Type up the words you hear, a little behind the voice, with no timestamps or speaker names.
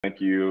Thank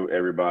you,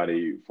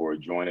 everybody, for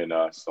joining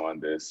us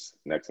on this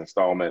next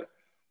installment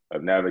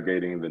of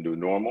Navigating the New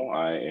Normal.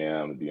 I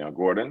am Dion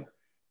Gordon,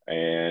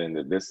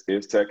 and this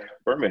is Tech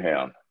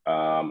Birmingham.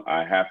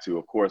 I have to,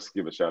 of course,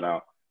 give a shout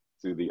out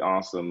to the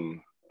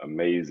awesome,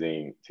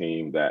 amazing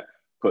team that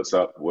puts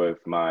up with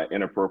my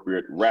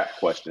inappropriate rap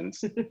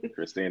questions,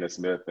 Christina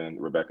Smith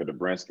and Rebecca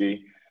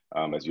Dobrinsky.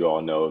 As you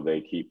all know,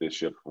 they keep this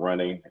ship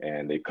running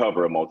and they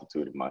cover a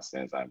multitude of my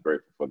sins. I'm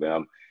grateful for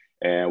them.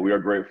 And we are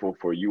grateful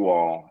for you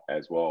all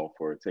as well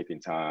for taking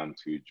time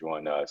to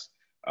join us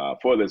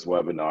for this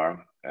webinar.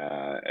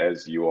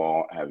 As you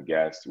all have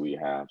guessed, we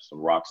have some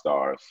rock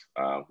stars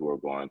who are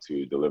going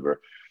to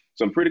deliver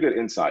some pretty good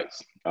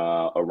insights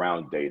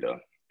around data.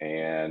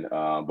 And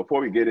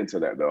before we get into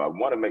that, though, I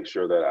want to make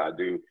sure that I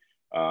do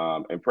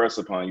impress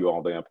upon you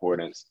all the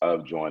importance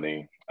of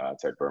joining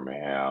Tech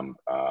Birmingham.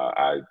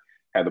 I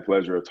had the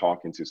pleasure of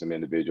talking to some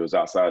individuals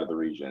outside of the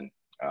region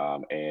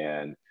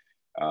and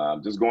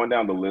just going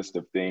down the list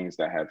of things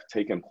that have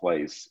taken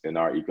place in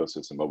our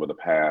ecosystem over the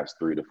past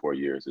 3 to 4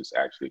 years is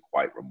actually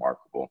quite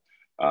remarkable.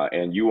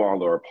 And you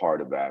all are a part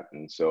of that.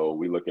 And so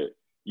we look at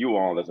you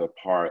all as a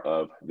part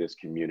of this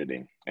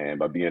community. And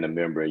by being a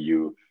member,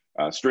 you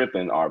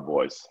strengthen our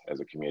voice as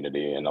a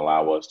community and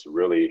allow us to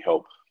really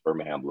help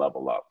Birmingham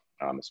level up,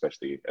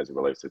 especially as it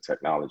relates to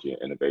technology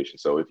and innovation.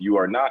 So if you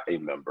are not a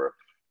member,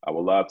 I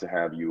would love to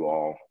have you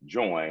all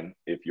join.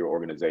 If your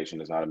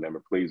organization is not a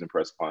member, please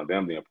impress upon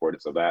them the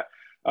importance of that.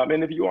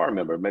 And if you are a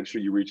member, make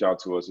sure you reach out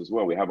to us as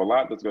well. We have a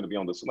lot that's going to be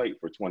on the slate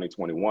for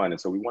 2021.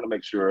 And so we want to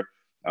make sure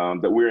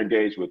that we're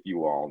engaged with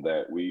you all,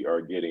 that we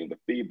are getting the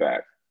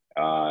feedback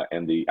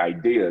and the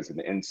ideas and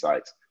the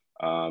insights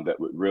that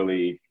would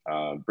really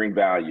bring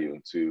value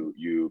to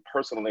you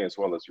personally as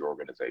well as your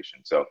organization.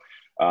 So,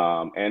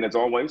 and as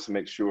always,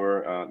 make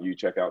sure you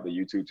check out the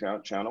YouTube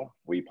channel.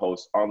 We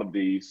post all of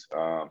these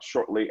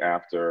shortly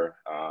after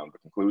the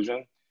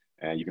conclusion.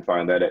 And you can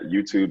find that at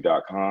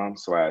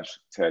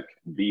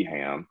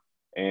youtube.com/techbham.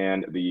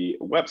 And the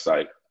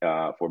website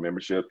for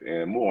membership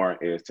and more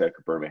is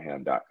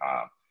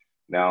techbirmingham.com.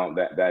 Now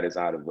that is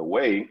out of the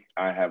way,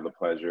 I have the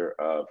pleasure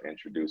of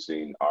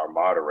introducing our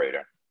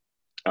moderator.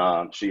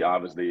 She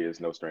obviously is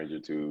no stranger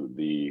to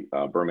the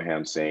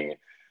Birmingham scene,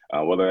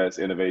 whether that's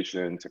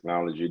innovation,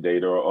 technology,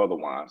 data, or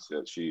otherwise.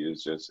 She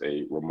is just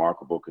a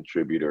remarkable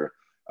contributor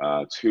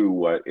to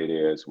what it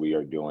is we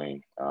are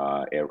doing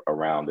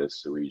around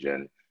this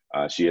region.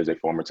 She is a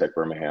former Tech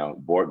Birmingham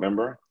board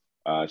member.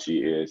 She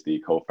is the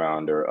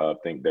co-founder of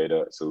Think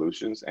Data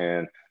Solutions,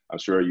 and I'm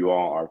sure you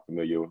all are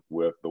familiar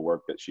with the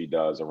work that she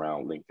does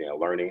around LinkedIn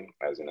Learning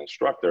as an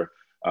instructor,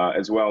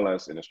 as well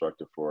as an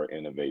instructor for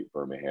Innovate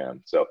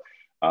Birmingham. So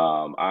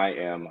I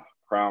am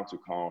proud to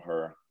call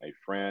her a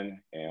friend.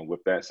 And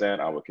with that said,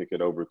 I will kick it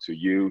over to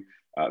you,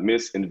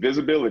 Miss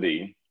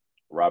Invisibility,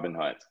 Robin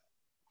Hunt.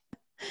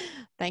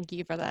 Thank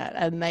you for that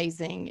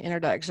amazing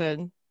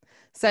introduction.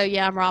 So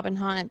yeah, I'm Robin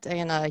Hunt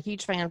and a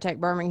huge fan of Tech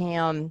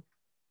Birmingham,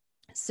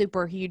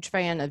 super huge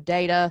fan of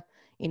data,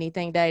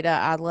 anything data.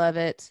 I love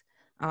it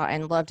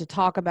and love to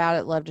talk about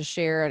it, love to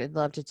share it, and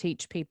love to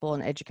teach people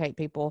and educate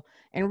people,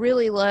 and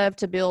really love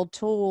to build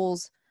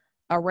tools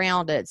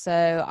around it.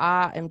 So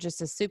I am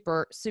just a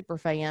super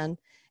fan.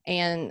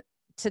 And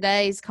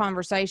today's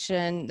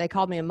conversation, they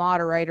called me a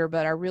moderator,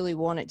 but I really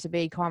want it to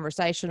be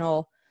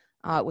conversational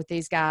with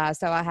these guys.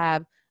 So I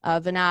have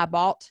Vinay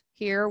Bhat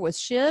here with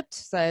Shipped.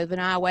 So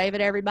Vinay, wave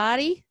at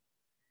everybody.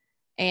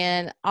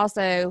 And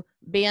also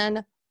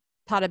Ben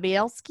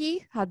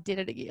Podbielski. I did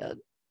it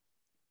again.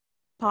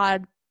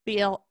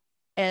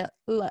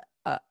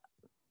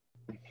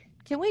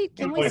 Can we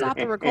stop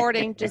the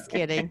recording? Just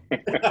kidding.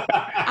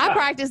 I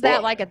practiced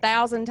that like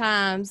 1,000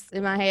 times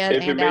in my head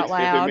and out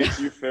loud. If it makes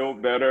you feel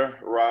better,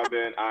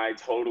 Robin, I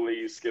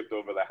totally skipped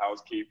over the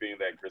housekeeping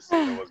that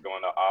Christina was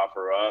going to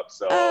offer up.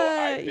 So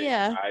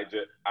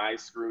I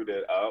screwed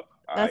it up.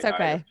 That's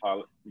okay.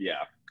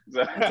 Yeah.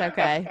 That's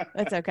okay.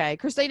 That's okay.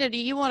 Christina, do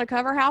you want to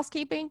cover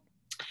housekeeping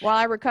while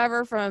I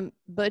recover from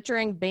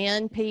butchering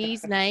Ben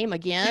P's name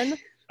again?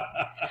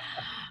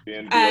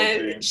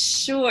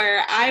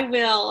 Sure. I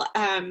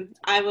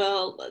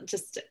will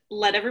just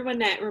let everyone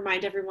know,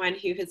 remind everyone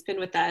who has been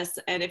with us.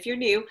 And if you're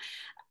new,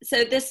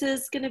 so this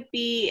is going to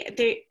be,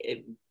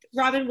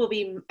 Robin will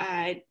be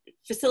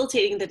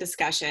facilitating the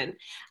discussion.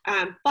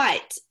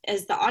 But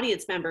as the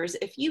audience members,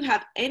 if you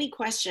have any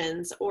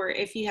questions or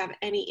if you have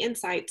any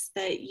insights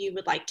that you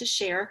would like to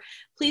share,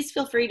 please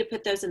feel free to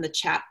put those in the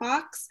chat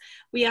box.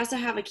 We also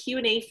have a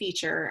Q&A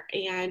feature,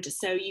 and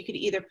so you could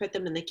either put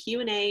them in the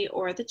Q&A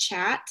or the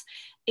chat,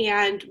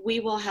 and we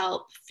will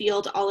help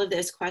field all of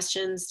those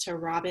questions to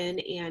Robin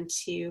and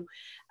to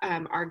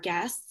our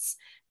guests.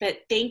 But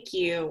thank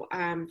you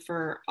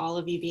for all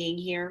of you being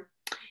here.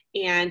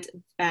 And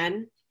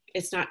Ben,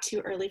 it's not too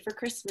early for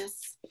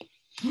Christmas.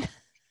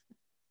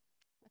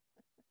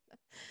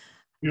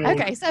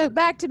 Okay, so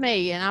back to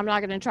me, and I'm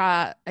not going to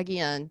try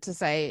again to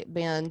say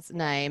Ben's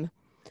name.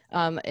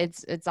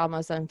 It's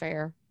almost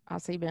unfair. I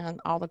see Ben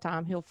all the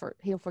time.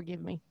 He'll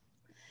forgive me.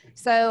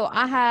 So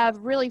I have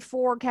really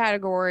 4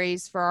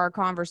 categories for our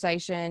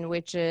conversation,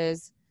 which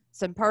is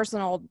some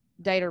personal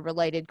data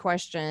related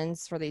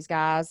questions for these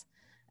guys,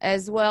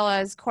 as well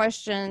as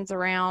questions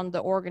around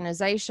the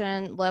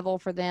organization level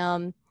for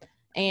them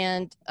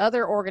and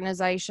other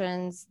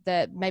organizations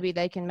that maybe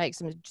they can make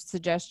some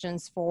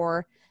suggestions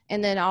for.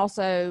 And then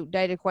also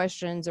data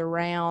questions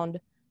around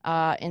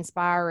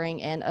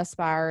inspiring and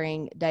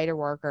aspiring data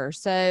workers.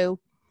 So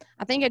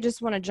I think I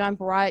just want to jump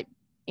right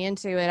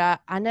into it.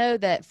 I know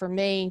that for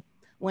me,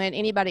 when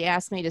anybody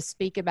asks me to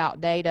speak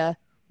about data,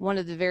 one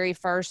of the very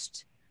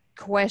first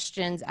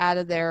questions out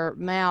of their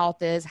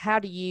mouth is, how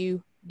do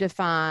you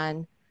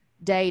define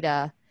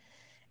data?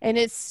 And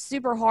it's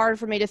super hard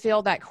for me to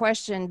field that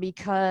question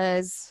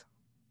because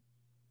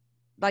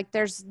like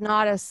there's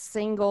not a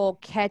single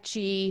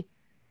catchy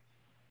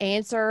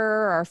answer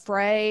or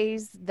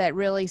phrase that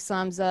really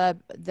sums up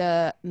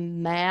the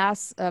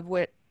mass of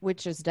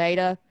which is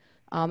data.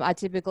 I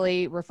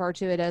typically refer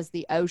to it as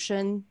the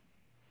ocean.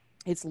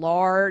 It's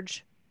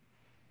large.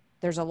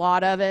 There's a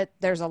lot of it.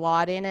 There's a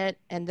lot in it,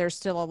 and there's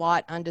still a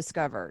lot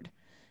undiscovered.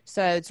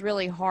 So it's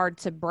really hard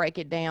to break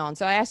it down.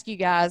 So I ask you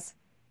guys,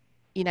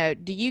 do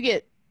you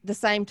get the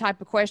same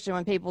type of question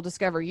when people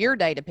discover your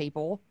data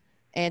people?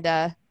 And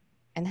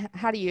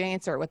how do you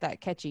answer it with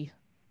that catchy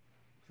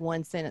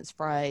one sentence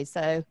phrase?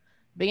 So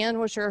Ben,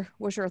 what's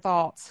your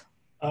thoughts?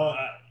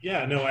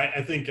 Yeah, no,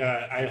 I think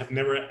I have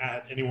never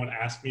had anyone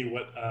ask me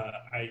what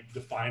I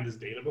defined as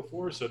data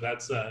before, so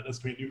that's going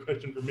to be a new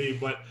question for me.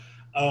 But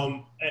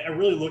I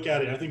really look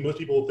at it. I think most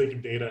people think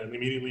of data and they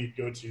immediately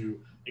go to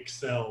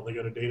Excel, they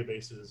go to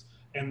databases,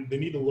 and they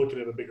need to look at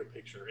it a bigger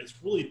picture. It's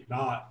really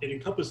not. It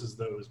encompasses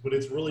those, but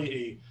it's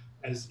really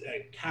as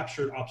a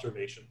captured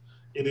observation.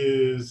 It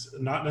is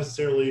not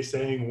necessarily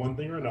saying one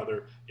thing or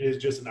another. It is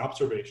just an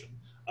observation.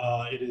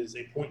 It is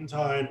a point in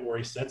time or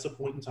a sets of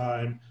point in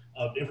time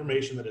of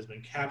information that has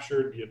been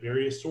captured via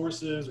various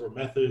sources or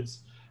methods,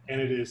 and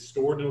it is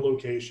stored in a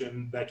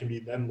location that can be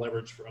then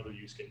leveraged for other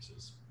use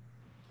cases.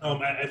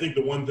 I think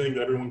the one thing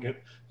that everyone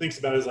thinks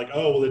about is like,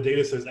 oh, well, the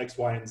data says X,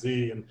 Y, and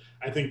Z. And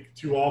I think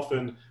too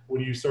often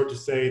when you start to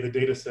say the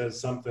data says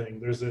something,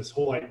 there's this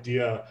whole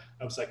idea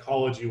of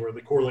psychology where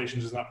the correlation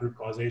does not prove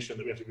causation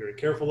that we have to be very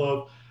careful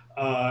of.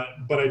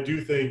 But I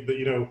do think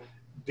that,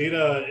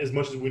 data, as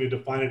much as we need to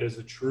define it as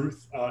a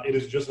truth, it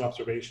is just an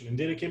observation, and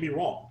data can be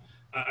wrong.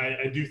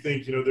 I do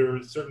think, there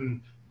are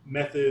certain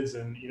methods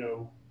and,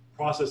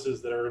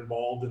 processes that are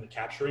involved in the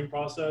capturing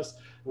process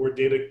where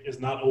data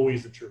is not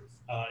always the truth.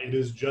 It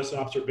is just an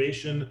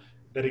observation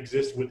that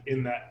exists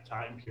within that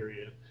time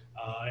period.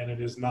 And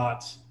it is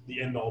not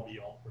the end all be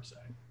all per se.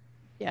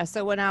 Yeah.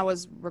 So when I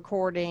was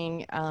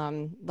recording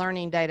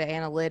learning data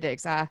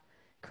analytics, I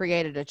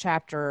created a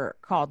chapter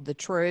called The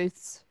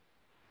Truths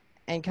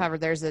and covered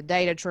there's a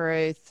data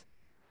truth,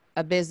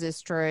 a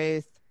business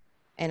truth,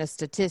 and a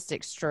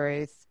statistics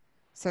truth,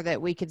 so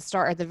that we could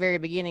start at the very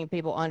beginning,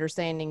 people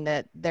understanding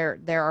that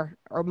there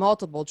are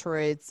multiple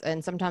truths,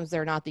 and sometimes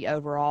they're not the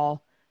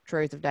overall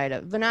truth of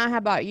data. Vinay, how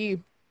about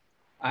you?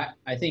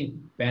 I think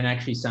Ben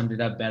actually summed it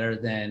up better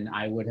than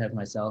I would have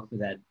myself,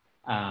 that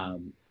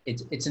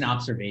it's an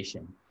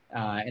observation.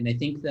 And I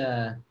think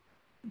the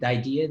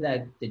idea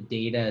that the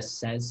data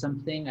says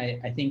something,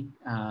 I think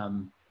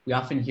we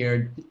often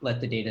hear, let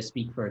the data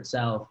speak for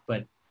itself,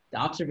 but the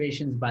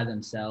observations by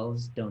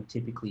themselves don't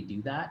typically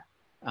do that.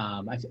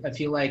 I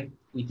feel like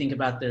we think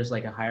about there's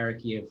like a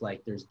hierarchy of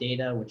like there's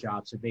data, which are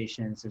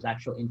observations, there's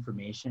actual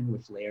information,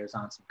 which layers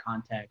on some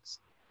context.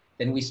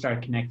 Then we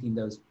start connecting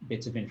those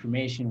bits of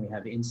information, we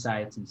have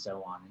insights and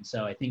so on. And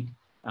so I think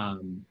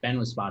Ben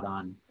was spot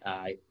on.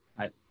 I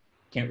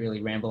can't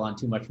really ramble on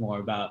too much more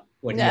about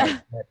what he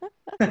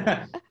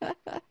said.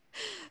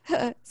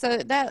 So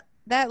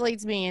that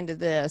leads me into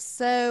this.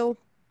 So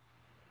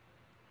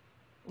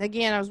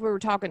again, as we were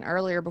talking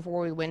earlier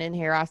before we went in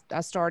here,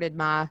 I started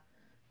my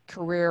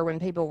career when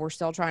people were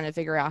still trying to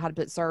figure out how to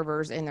put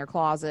servers in their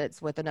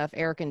closets with enough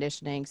air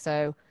conditioning.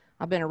 So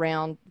I've been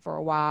around for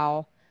a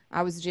while.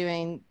 I was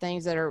doing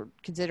things that are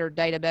considered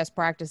data best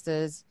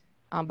practices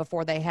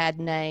before they had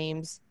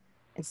names.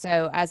 And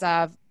so as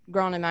I've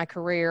grown in my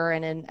career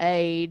and in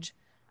age,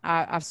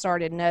 I've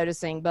started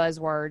noticing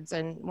buzzwords.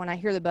 And when I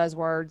hear the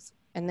buzzwords,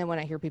 and then when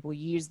I hear people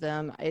use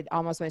them, it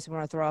almost makes me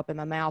want to throw up in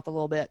my mouth a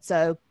little bit.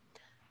 So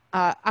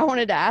I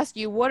wanted to ask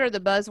you, what are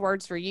the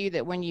buzzwords for you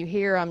that when you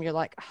hear them, you're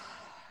like,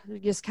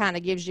 it just kind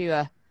of gives you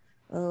a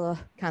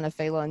kind of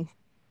feeling?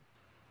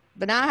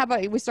 But now, how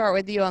about we start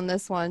with you on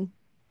this one?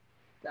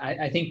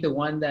 I think the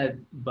one that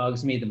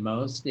bugs me the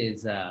most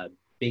is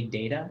big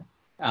data.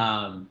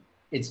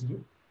 It's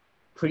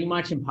pretty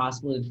much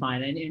impossible to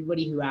define. And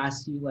anybody who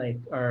asks you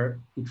or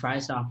who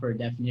tries to offer a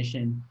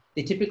definition,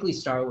 they typically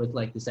start with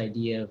like this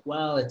idea of,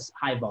 well, it's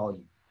high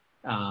volume.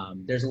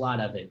 There's a lot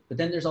of it, but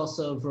then there's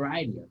also a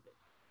variety of it.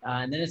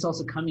 And then it's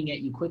also coming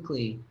at you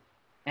quickly.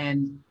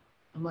 And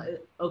I'm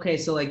like, okay,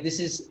 so like this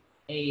is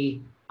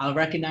I'll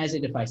recognize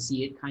it if I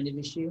see it kind of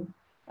issue.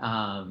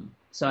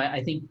 So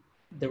I think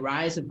the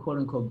rise of quote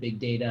unquote big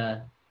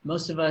data,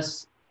 most of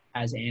us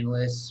as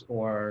analysts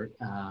or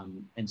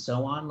and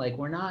so on, like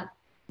we're not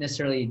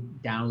necessarily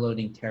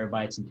downloading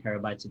terabytes and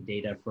terabytes of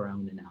data for our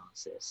own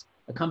analysis.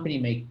 A company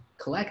may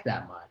collect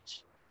that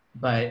much,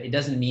 but it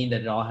doesn't mean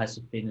that it all has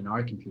to fit in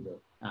our computer.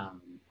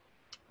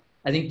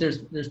 I think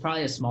there's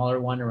probably a smaller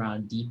one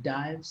around deep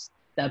dives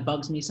that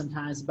bugs me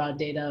sometimes about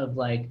data of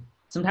like,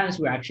 sometimes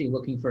we're actually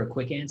looking for a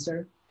quick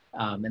answer,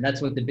 and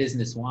that's what the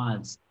business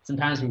wants.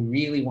 Sometimes we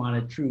really want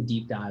a true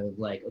deep dive of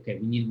like, okay,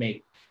 we need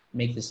to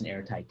make this an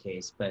airtight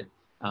case. But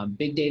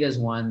big data is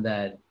one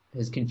that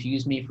has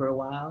confused me for a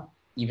while,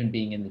 even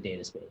being in the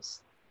data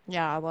space.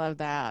 Yeah, I love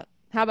that.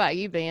 How about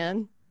you,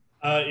 Ben?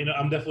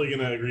 I'm definitely going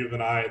to agree with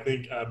Vinay. I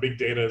think big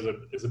data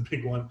is a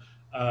big one.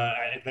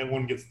 That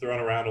one gets thrown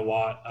around a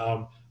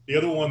lot. The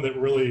other one that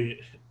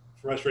really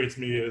frustrates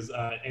me is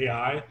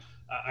AI.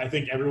 I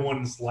think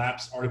everyone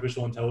slaps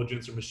artificial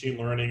intelligence or machine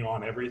learning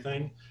on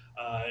everything.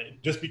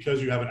 Just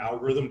because you have an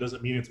algorithm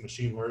doesn't mean it's a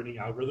machine learning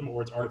algorithm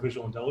or it's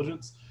artificial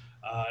intelligence.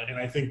 And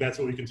I think that's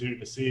what we continue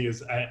to see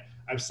is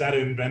I've sat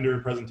in vendor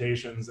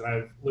presentations and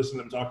I've listened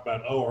to them talk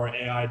about, oh, our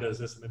AI does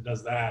this and it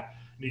does that.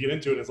 And you get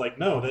into it, it's like,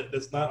 no,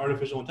 that's not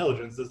artificial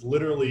intelligence. That's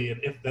literally an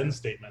if-then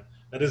statement.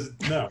 That is,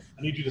 no,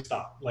 I need you to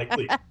stop. Like,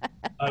 please,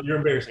 you're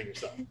embarrassing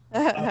yourself.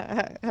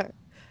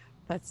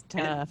 That's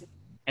tough.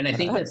 And I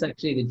think that's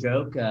actually the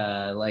joke.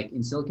 Like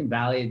in Silicon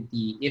Valley,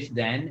 the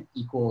if-then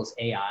equals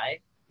AI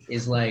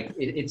is like,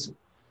 it's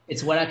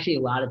what actually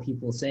a lot of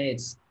people say.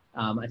 It's,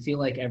 I feel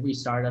like every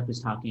startup is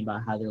talking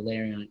about how they're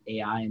layering on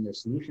AI in their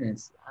solution.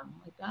 I'm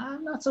like,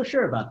 I'm not so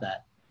sure about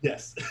that.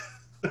 Yes.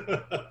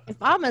 If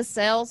I'm a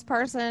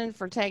salesperson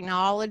for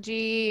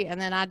technology and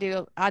then I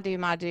do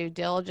my due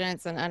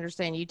diligence and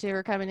understand you two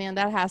are coming in,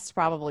 that has to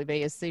probably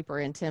be a super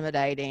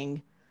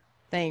intimidating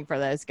thing for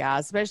those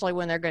guys, especially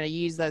when they're going to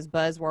use those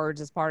buzzwords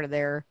as part of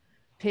their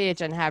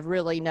pitch and have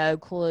really no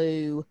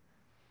clue.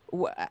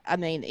 I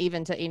mean,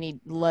 even to any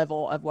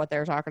level of what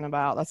they're talking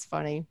about. That's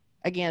funny.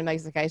 Again,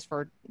 makes the case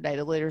for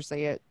data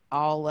literacy at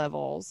all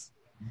levels.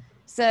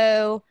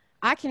 So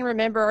I can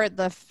remember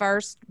the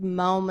first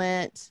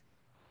moment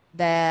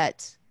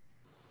that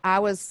I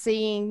was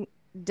seeing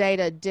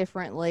data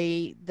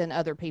differently than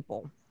other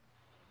people,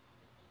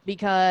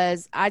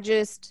 because I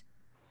just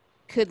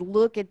could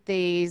look at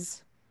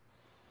these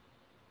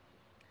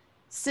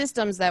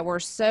systems that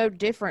were so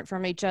different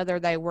from each other.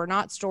 They were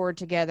not stored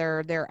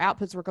together. Their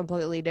outputs were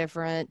completely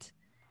different.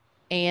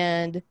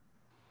 And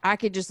I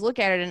could just look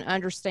at it and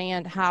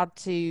understand how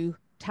to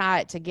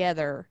tie it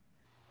together.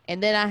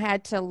 And then I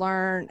had to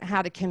learn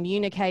how to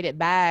communicate it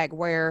back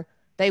where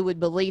they would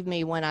believe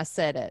me when I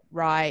said it,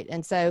 right?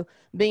 And so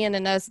being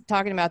and us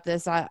talking about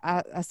this,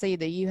 I see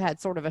that you had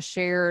sort of a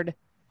shared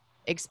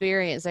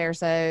experience there.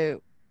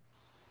 So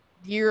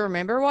do you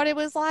remember what it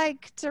was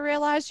like to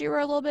realize you were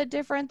a little bit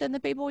different than the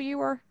people you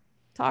were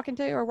talking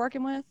to or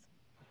working with?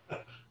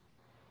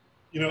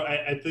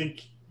 I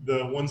think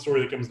the one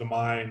story that comes to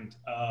mind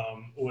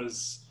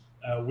was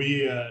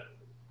we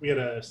had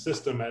a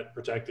system at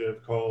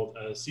Protective called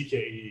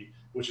CKE,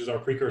 which is our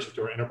precursor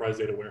to our enterprise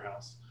data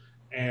warehouse.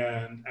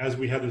 And as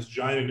we had this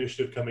giant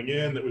initiative coming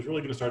in that was really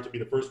going to start to be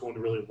the first one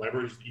to really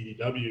leverage the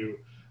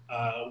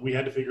EDW, we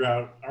had to figure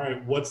out, all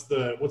right, what's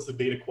the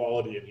data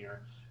quality in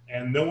here?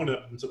 And no one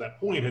up until that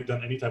point had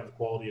done any type of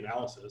quality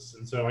analysis.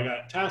 And so I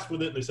got tasked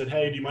with it, and they said,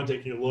 hey, do you mind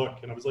taking a look?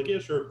 And I was like, yeah,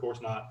 sure, of course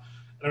not.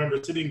 And I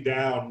remember sitting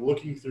down,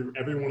 looking through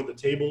every one of the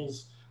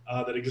tables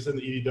that exist in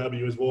the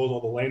EDW, as well as all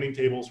the landing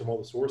tables from all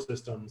the source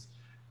systems,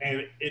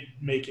 and it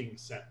making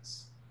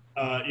sense.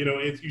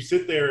 You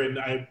sit there, and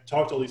I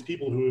talked to all these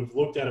people who have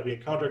looked at it. We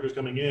had contractors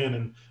coming in,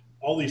 and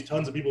all these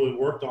tons of people who had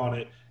worked on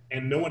it,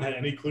 and no one had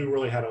any clue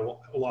really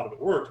how a lot of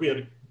it worked. We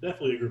had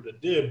definitely a group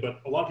that did,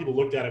 but a lot of people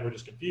looked at it and were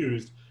just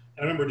confused.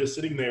 And I remember just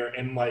sitting there,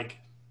 and like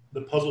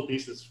the puzzle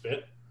pieces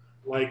fit.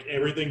 Like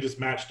everything just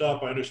matched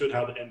up. I understood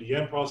how the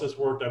MDM process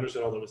worked. I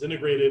understood how that was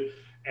integrated.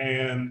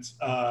 And,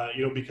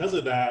 because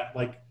of that,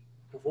 like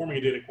performing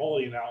a data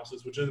quality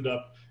analysis, which ended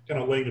up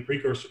kind of laying the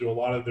precursor to a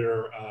lot of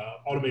their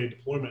automated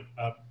deployment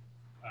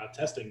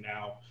testing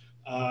now,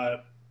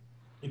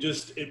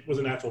 it was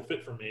a natural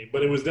fit for me.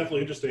 But it was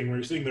definitely interesting when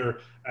you're sitting there,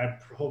 I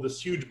hold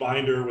this huge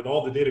binder with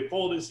all the data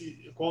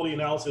quality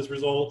analysis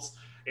results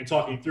and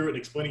talking through it and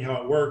explaining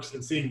how it works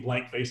and seeing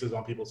blank faces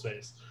on people's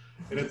face.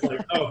 And it's like,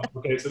 oh,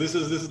 okay, so this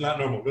is not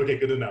normal. Okay,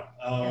 good to know.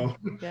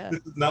 Yeah.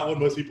 This is not what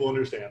most people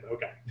understand.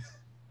 Okay.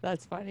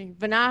 That's funny.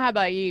 Vinay, how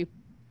about you?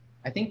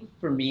 I think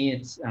for me,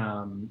 it's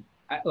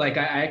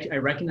I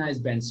recognize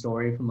Ben's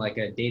story from like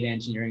a data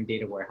engineering,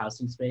 data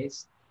warehousing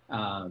space.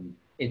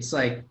 It's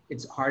like,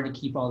 it's hard to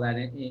keep all that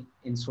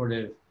in sort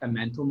of a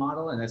mental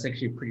model. And that's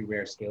actually a pretty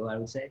rare skill, I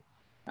would say.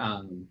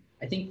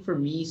 I think for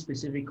me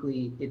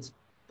specifically, it's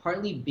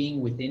partly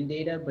being within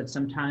data, but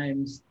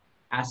sometimes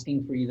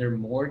asking for either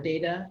more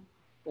data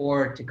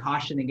or to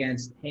caution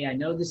against, hey, I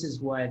know this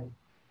is what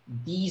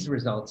these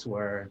results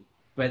were,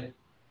 but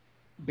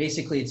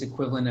basically it's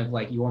equivalent of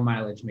like your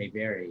mileage may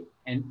vary.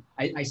 And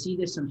I see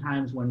this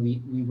sometimes when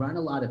we run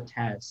a lot of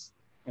tests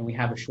and we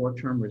have a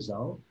short-term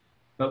result,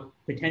 but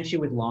potentially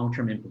with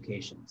long-term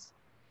implications.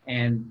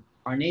 And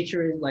our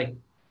nature is like,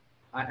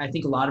 I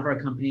think a lot of our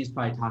companies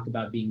probably talk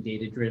about being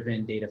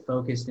data-driven,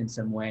 data-focused in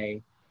some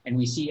way, and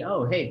we see,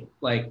 oh, hey,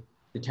 like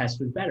the test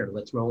was better,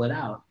 let's roll it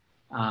out.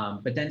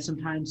 But then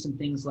sometimes some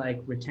things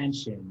like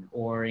retention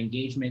or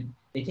engagement,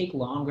 they take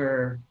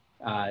longer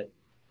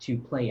to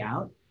play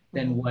out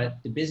than what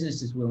the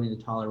business is willing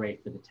to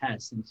tolerate for the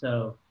test. And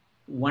so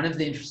one of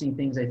the interesting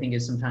things I think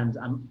is sometimes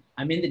I'm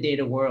in the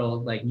data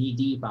world, like knee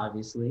deep,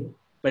 obviously,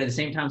 but at the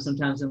same time,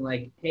 sometimes I'm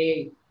like,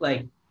 hey,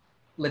 like,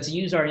 let's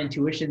use our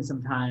intuition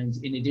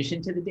sometimes in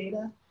addition to the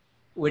data,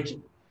 which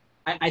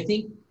I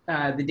think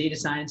the data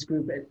science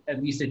group,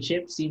 at least at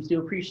CHIP, seems to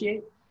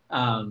appreciate.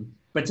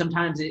 But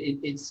sometimes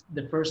it's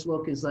the first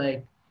look is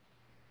like,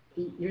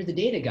 you're the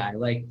data guy.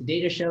 Like the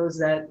data shows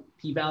that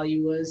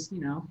p-value was,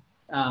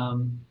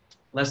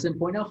 less than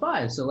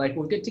 0.05. So like,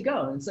 we're good to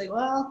go. And it's like,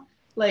 well,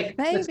 like,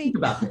 let's think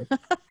about this.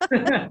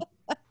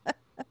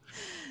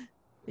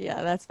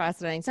 Yeah, that's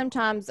fascinating.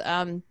 Sometimes,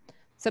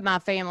 so my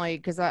family,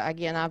 because I've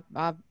been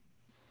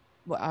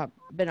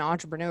an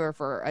entrepreneur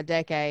for a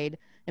decade,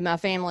 and my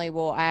family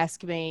will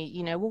ask me,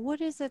 well,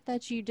 what is it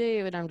that you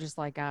do? And I'm just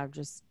like, I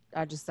just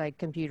say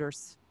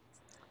computers,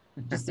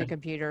 just do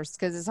computers,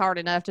 because it's hard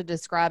enough to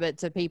describe it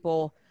to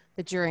people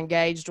that you're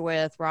engaged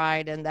with,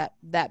 right? And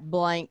that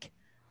blank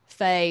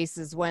face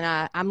is when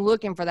I'm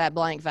looking for that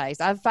blank face.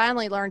 I've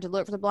finally learned to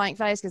look for the blank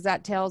face because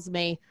that tells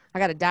me I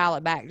got to dial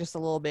it back just a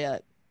little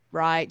bit,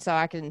 right? So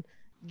I can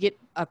get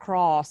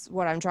across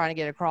what I'm trying to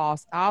get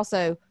across. I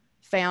also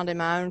found in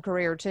my own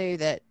career too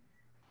that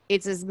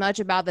it's as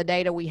much about the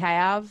data we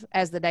have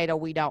as the data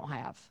we don't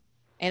have.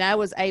 And I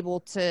was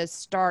able to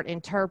start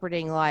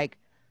interpreting like,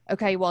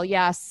 okay, well,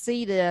 yeah, I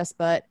see this,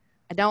 but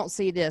I don't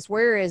see this.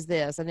 Where is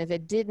this? And if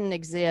it didn't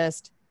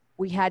exist,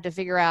 we had to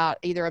figure out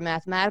either a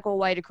mathematical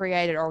way to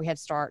create it or we had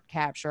to start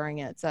capturing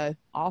it. So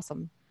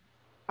awesome.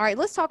 All right,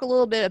 let's talk a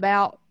little bit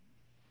about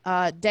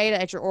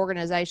data at your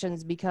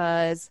organizations,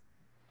 because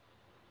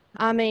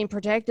I mean,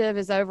 Protective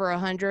is over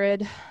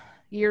 100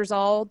 years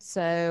old.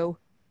 So,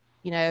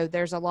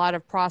 there's a lot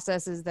of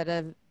processes that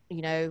have,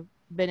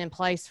 been in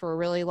place for a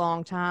really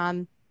long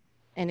time.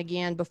 And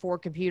again, before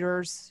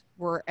computers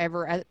were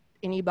ever at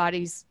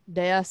anybody's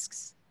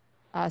desks.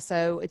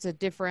 So it's a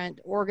different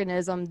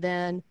organism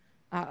than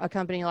a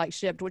company like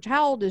Shipped, which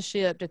how old is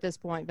Shipped at this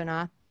point,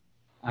 Vinay?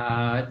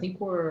 I think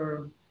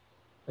we're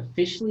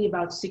officially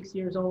about 6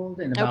 years old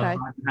and about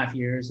 5.5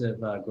 years of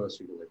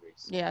grocery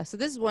deliveries. Yeah. So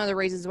this is one of the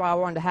reasons why I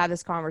wanted to have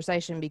this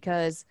conversation,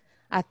 because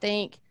I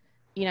think,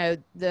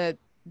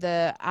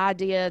 the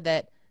idea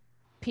that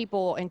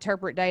people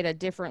interpret data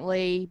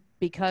differently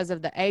because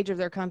of the age of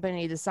their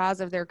company, the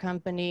size of their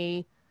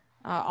company,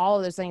 all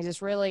of those things.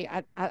 It's really,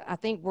 I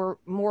think we're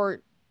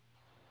more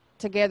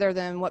together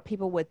than what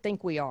people would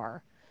think we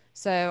are.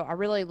 So I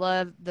really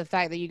love the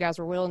fact that you guys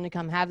were willing to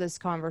come have this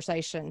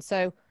conversation.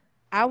 So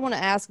I want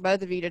to ask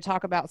both of you to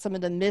talk about some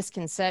of the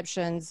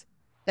misconceptions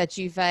that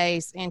you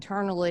face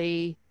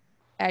internally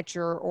at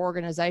your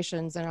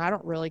organizations. And I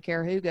don't really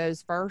care who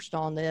goes first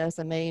on this.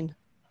 I mean,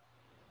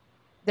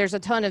 there's a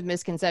ton of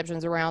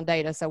misconceptions around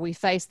data. So we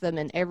face them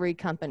in every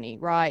company,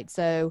 right?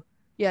 So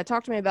yeah,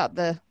 talk to me about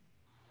the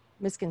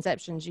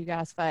misconceptions you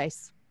guys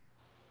face.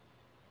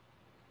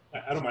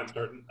 I don't mind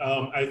starting.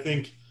 I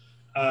think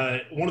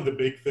one of the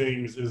big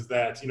things is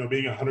that,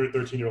 being a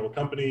 113-year-old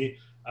company,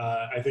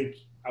 I think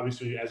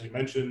obviously, as you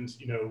mentioned,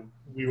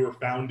 we were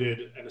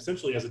founded and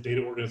essentially as a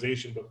data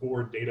organization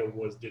before data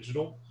was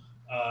digital.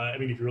 I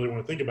mean, if you really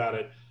want to think about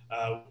it,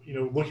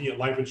 looking at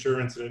life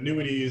insurance and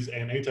annuities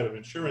and any type of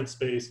insurance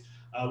space,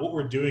 what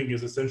we're doing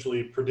is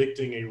essentially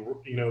predicting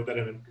that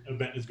an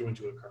event is going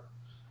to occur.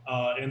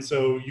 And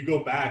so you go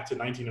back to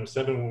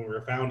 1907 when we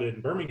were founded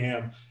in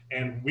Birmingham,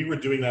 and we were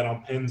doing that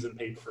on pens and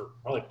paper,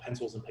 probably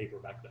pencils and paper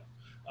back then.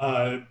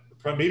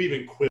 Maybe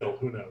even quill,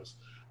 who knows?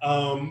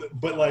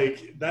 But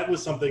like that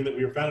was something that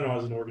we were founded on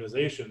as an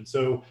organization.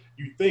 So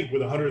you think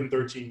with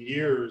 113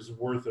 years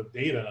worth of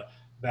data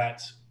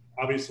that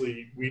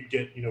obviously we'd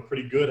get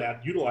pretty good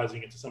at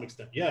utilizing it to some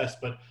extent, yes,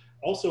 but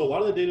also a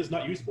lot of the data is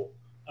not usable.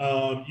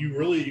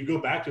 You go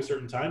back to a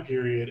certain time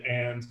period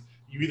and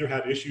you either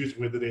have issues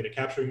with the data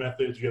capturing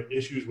methods, you have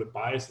issues with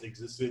bias that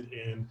existed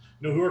in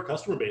who our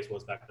customer base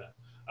was back then.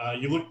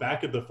 You look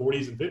back at the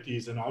 40s and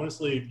 50s, and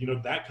honestly,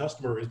 that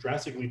customer is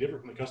drastically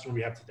different from the customer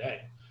we have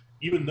today.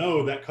 Even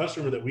though that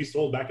customer that we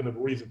sold back in the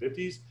 40s and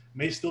 50s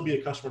may still be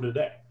a customer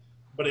today.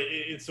 But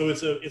it's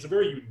a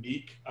very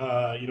unique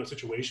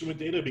situation with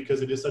data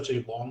because it is such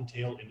a long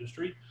tail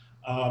industry.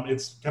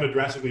 It's kind of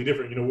drastically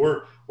different.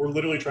 We're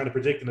literally trying to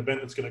predict an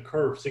event that's going to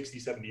occur 60,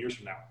 70 years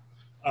from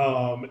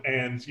now.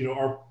 And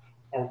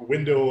our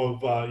window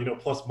of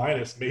plus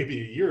minus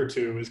maybe a year or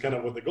two is kind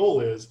of what the goal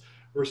is.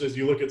 Versus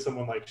you look at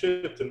someone like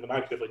Shipped, and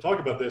I could definitely talk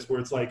about this, where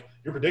it's like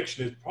your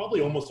prediction is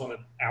probably almost on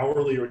an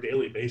hourly or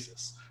daily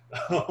basis.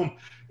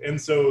 And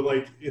so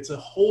like it's a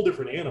whole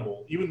different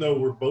animal, even though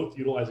we're both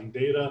utilizing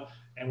data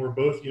and we're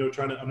both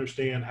trying to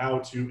understand how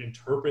to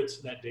interpret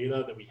that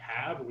data that we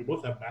have, and we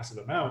both have massive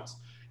amounts.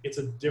 It's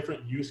a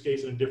different use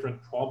case and a different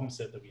problem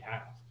set that we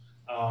have.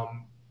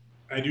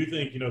 I do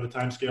think the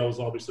time scale is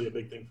obviously a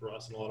big thing for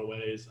us in a lot of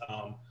ways.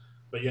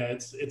 But yeah,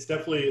 it's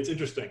definitely, it's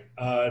interesting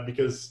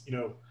because, you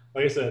know,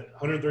 like I said,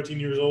 113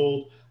 years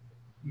old,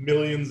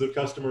 millions of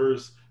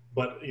customers,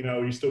 but you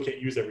know, you still can't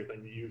use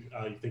everything that you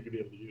think you'd be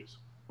able to use.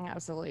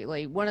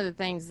 Absolutely. One of the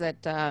things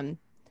that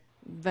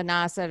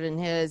Vinay said in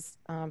his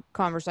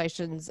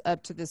conversations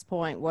up to this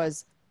point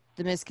was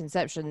the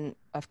misconception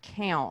of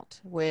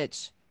count,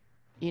 which,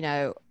 you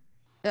know,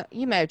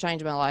 you may have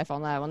changed my life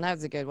on that one. That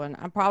was a good one.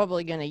 I'm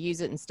probably going to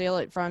use it and steal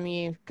it from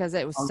you because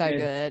it was so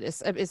good.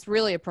 It's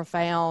really a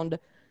profound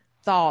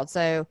thought.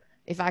 So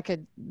if I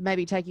could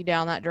maybe take you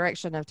down that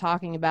direction of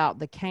talking about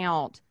the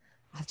count,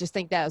 I just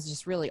think that was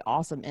just really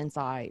awesome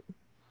insight.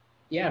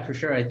 Yeah, for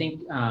sure. I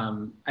think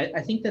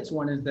I think that's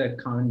one of the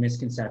common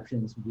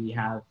misconceptions we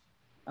have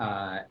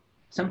uh,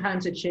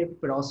 sometimes at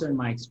Shift, but also in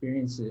my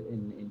experience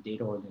in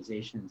data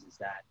organizations, is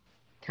that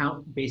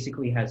count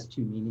basically has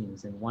two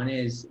meanings, and one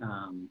is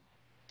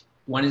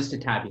to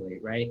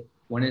tabulate, right?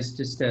 One is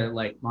just to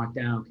like mark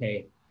down,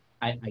 okay,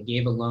 I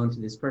gave a loan to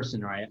this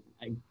person, or I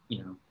you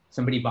know,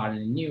 somebody bought an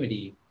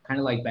annuity, kind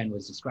of like Ben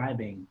was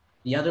describing.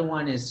 The other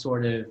one is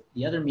sort of,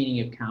 the other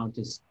meaning of count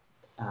is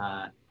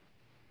uh,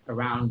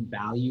 around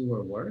value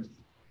or worth.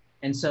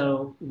 And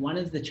so one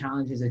of the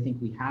challenges I think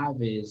we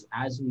have is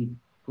as we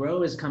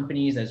grow as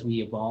companies, as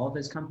we evolve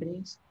as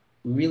companies,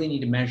 we really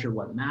need to measure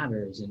what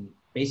matters and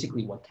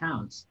basically what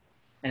counts.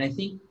 And I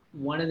think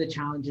one of the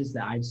challenges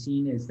that I've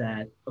seen is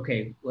that,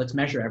 okay, let's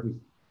measure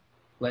everything.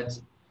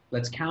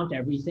 Let's count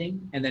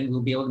everything, and then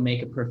we'll be able to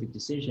make a perfect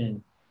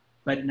decision.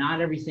 But not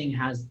everything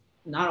has,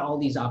 not all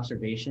these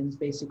observations,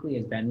 basically,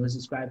 as Ben was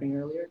describing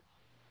earlier,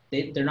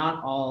 they're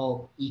not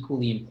all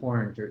equally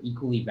important or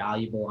equally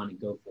valuable on a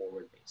go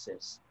forward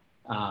basis.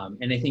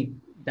 And I think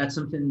that's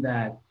something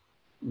that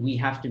we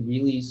have to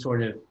really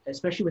sort of,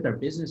 especially with our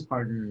business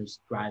partners,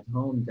 drive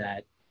home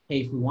that,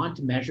 hey, if we want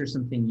to measure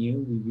something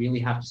new, we really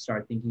have to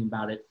start thinking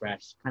about it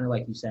fresh. Kind of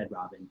like you said,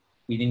 Robin,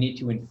 we either need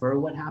to infer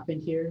what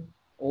happened here,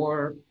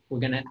 or we're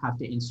going to have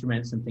to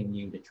instrument something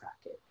new to track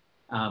it.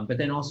 But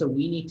then also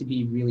we need to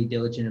be really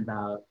diligent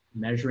about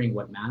measuring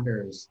what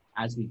matters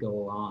as we go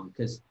along,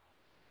 because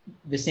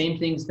the same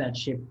things that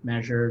Shift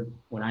measured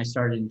when I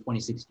started in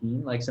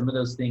 2016, like some of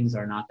those things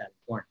are not that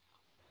important.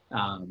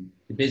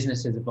 The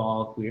business has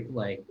evolved,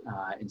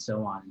 and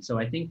so on. And so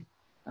I think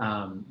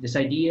this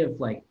idea of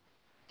like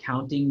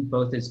counting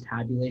both as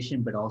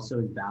tabulation, but also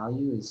as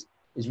value is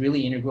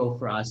really integral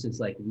for us as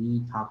like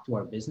we talk to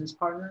our business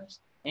partners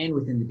and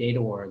within the data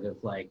org of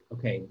like,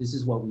 okay, this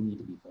is what we need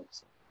to be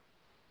focusing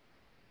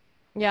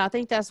on. Yeah, I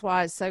think that's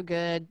why it's so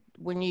good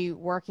when you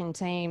work in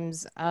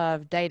teams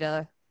of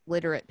data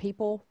literate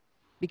people,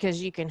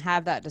 because you can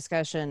have that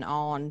discussion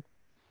on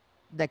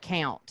the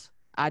count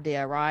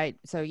idea, right?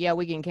 So yeah,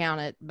 we can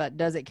count it, but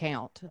does it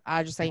count?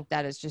 I just think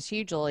that is just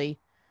hugely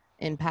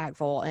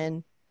impactful.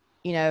 And,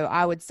 you know,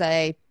 I would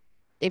say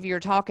if you're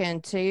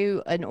talking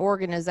to an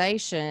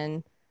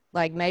organization,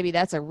 like maybe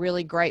that's a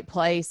really great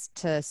place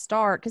to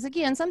start. Because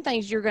again, some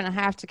things you're going to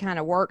have to kind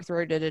of work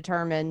through to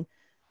determine,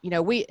 you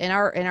know, we in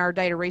our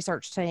data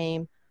research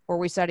team where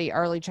we study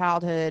early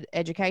childhood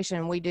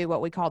education, we do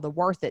what we call the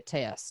worth it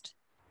test.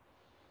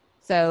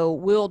 So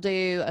we'll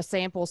do a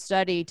sample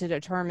study to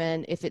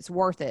determine if it's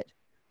worth it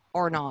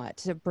or not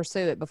to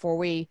pursue it before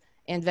we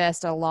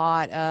invest a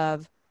lot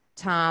of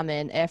time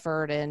and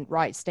effort and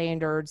right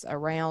standards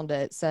around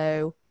it.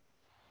 So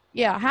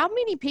yeah, how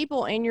many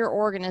people in your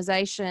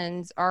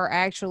organizations are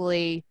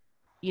actually,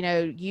 you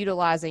know,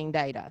 utilizing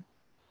data?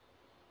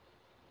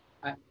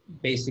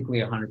 Basically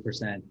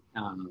 100%.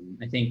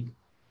 I think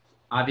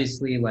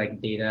obviously like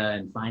data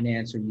and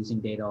finance are using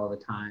data all the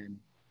time.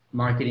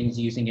 Marketing is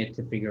using it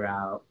to figure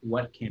out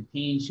what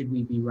campaigns should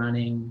we be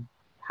running,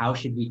 how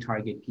should we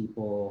target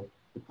people.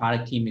 The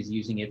product team is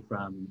using it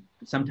from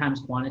sometimes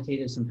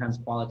quantitative, sometimes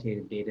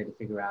qualitative data to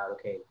figure out,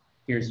 okay,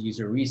 here's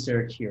user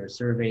research, here are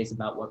surveys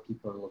about what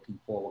people are looking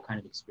for, what kind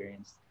of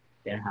experience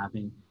they're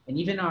having. And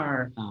even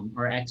our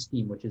X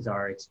team, which is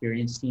our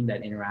experience team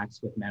that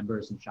interacts with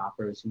members and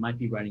shoppers who might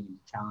be running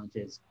into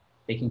challenges,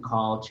 they can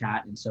call,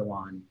 chat, and so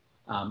on.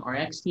 Our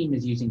X team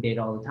is using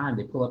data all the time.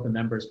 They pull up a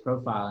member's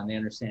profile and they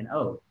understand,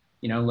 oh,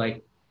 you know,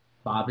 like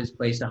Bob has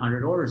placed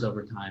 100 orders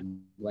over time.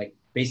 Like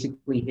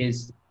basically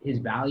his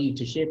value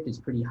to Shift is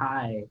pretty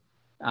high.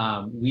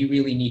 We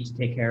really need to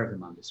take care of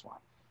him on this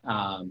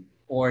one.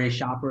 Or a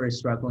shopper is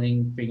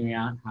struggling figuring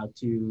out how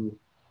to,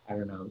 I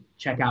don't know,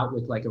 check out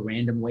with like a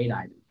random weight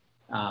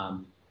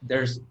item.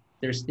 There's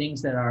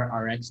things that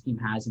our X team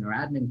has in our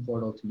admin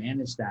portal to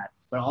manage that,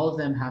 but all of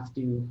them have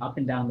to, up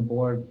and down the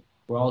board,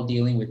 we're all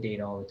dealing with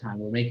data all the time.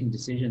 We're making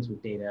decisions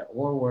with data,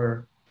 or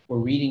we're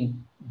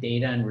reading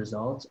data and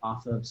results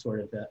off of sort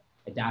of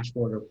a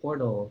dashboard or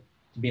portal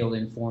to be able to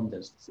inform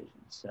those decisions.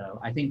 So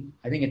I think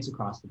it's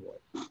across the board.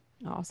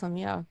 Awesome.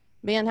 Yeah.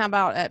 Ben, how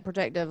about at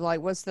Protective? Like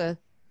what's the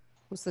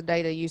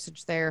data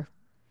usage there?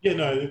 Yeah,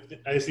 no,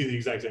 I see the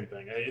exact same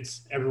thing.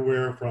 It's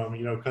everywhere from,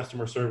 you know,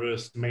 customer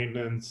service,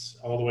 maintenance,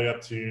 all the way up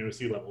to, you know,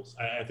 C-levels.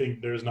 I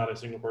think there's not a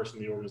single person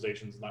in the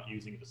organization that's not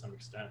using it to some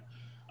extent.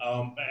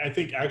 I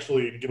think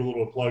actually to give a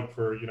little plug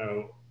for, you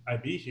know,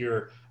 IB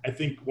here, I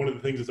think one of the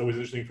things that's always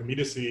interesting for me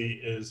to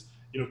see is,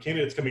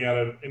 candidates coming out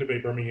of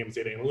Innovate Birmingham's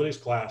data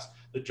analytics class,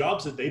 the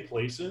jobs that they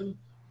place in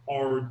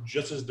are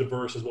just as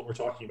diverse as what we're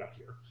talking about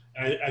here.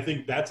 And I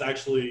think that's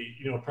actually,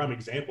 a prime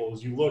example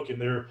is you look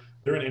and they're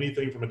in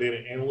anything from a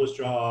data analyst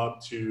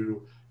job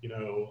to,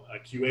 a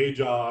QA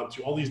job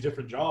to all these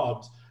different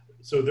jobs.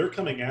 So they're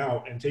coming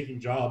out and taking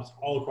jobs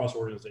all across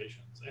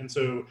organizations. And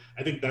so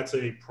I think that's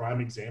a prime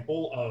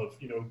example of,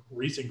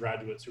 recent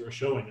graduates who are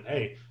showing that,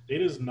 hey,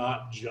 data is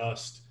not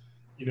just,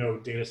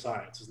 data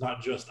science. It's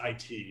not just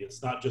IT.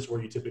 It's not just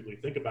where you typically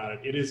think about it.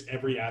 It is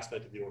every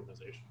aspect of the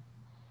organization.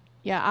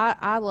 Yeah,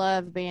 I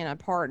love being a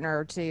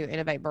partner to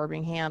Innovate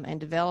Birmingham and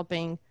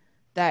developing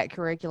that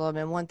curriculum.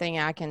 And one thing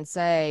I can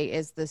say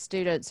is the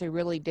students who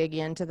really dig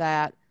into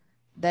that,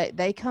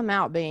 they come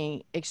out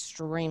being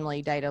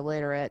extremely data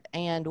literate.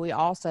 And we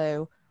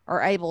also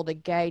are able to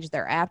gauge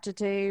their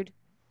aptitude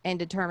and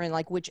determine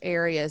like which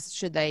areas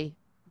should they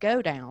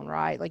go down,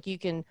 right? Like you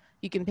can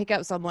pick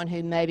up someone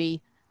who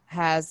maybe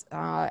has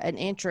an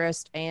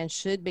interest and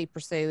should be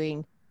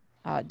pursuing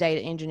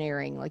data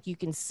engineering. Like you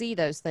can see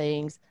those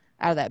things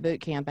out of that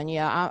boot camp. And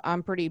yeah,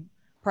 I'm pretty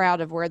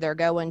proud of where they're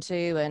going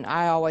to. And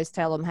I always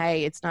tell them,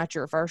 hey, it's not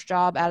your first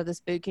job out of this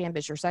boot camp.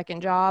 It's your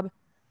second job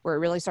where it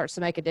really starts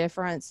to make a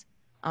difference.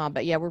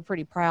 But yeah, we're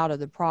pretty proud of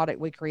the product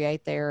we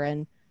create there.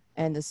 And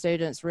the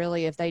students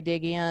really, if they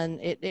dig in,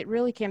 it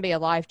really can be a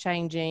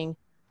life-changing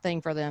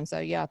thing for them. So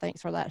yeah,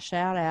 thanks for that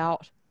shout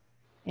out.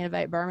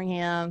 Innovate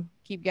Birmingham,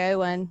 keep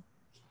going.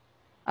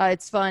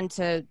 It's fun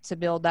to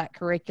build that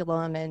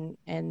curriculum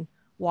and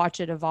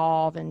watch it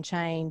evolve and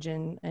change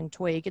and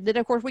tweak. And then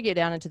of course we get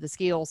down into the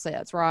skill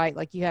sets, right?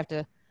 Like you have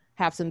to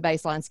have some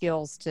baseline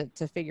skills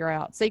to figure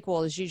out.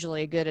 SQL is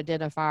usually a good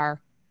identifier,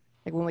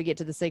 like when we get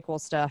to the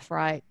SQL stuff,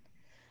 right?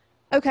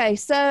 Okay,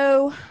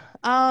 so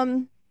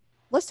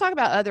let's talk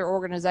about other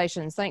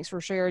organizations. Thanks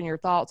for sharing your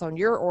thoughts on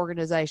your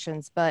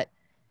organizations. But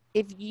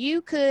if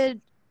you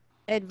could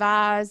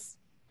advise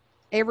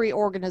every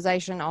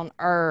organization on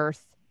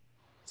earth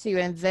to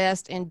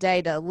invest in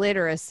data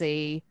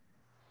literacy,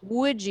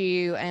 would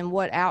you, and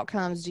what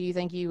outcomes do you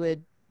think you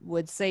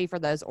would see for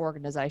those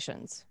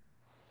organizations?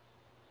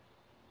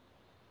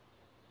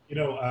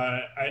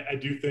 I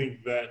do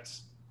think that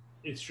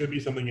it should be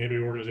something every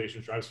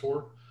organization strives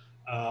for.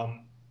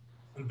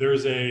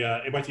 There's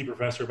a MIT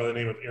professor by the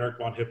name of Eric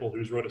von Hippel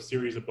who's wrote a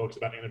series of books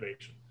about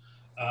innovation.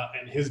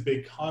 And his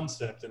big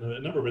concept in a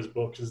number of his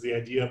books is the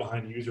idea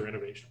behind user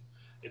innovation.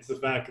 It's the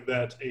fact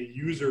that a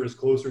user is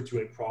closer to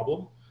a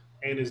problem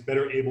and is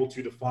better able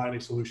to define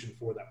a solution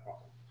for that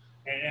problem.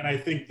 And I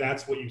think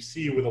that's what you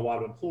see with a lot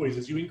of employees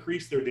is you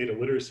increase their data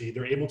literacy,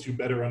 they're able to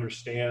better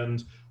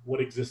understand what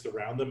exists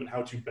around them and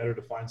how to better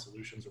define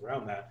solutions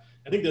around that.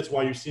 I think that's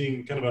why you're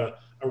seeing kind of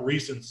a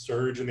recent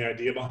surge in the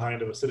idea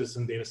behind of a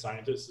citizen data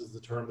scientist is the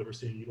term that we're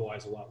seeing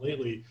utilized a lot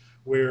lately,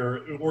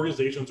 where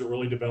organizations are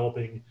really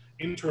developing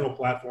internal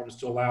platforms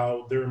to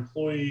allow their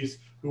employees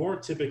who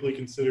aren't typically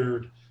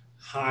considered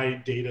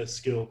high data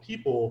skill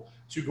people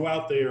to go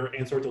out there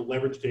and start to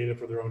leverage data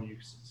for their own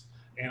uses.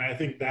 And I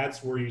think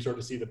that's where you start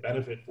to see the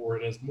benefit for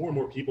it as more and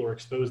more people are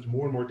exposed to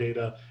more and more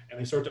data and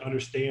they start to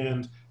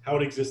understand how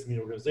it exists in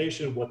the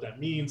organization, what that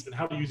means, and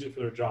how to use it for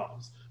their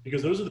jobs.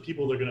 Because those are the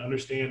people that are going to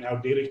understand how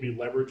data can be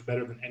leveraged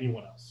better than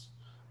anyone else.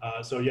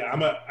 So yeah,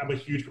 I'm a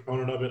huge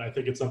proponent of it. I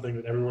think it's something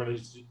that every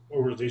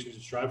organization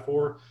should strive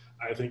for.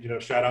 I think,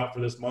 shout out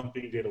for this month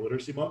being Data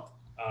Literacy Month.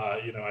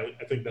 I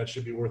think that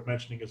should be worth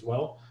mentioning as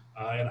well.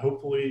 And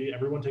hopefully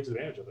everyone takes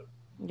advantage of it.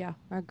 Yeah,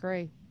 I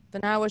agree.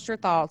 Vinay, what's your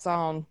thoughts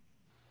on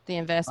the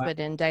investment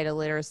in data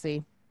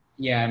literacy?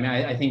 Yeah, I mean,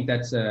 I think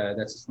that's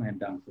a slam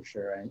dunk for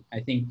sure. I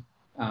think,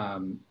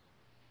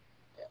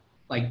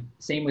 like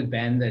same with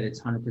Ben, that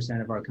it's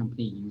 100% of our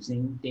company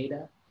using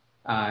data.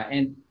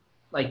 And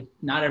like,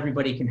 not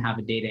everybody can have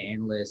a data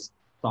analyst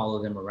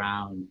follow them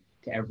around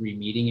to every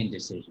meeting and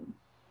decision.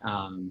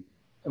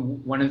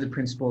 One of the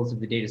principles of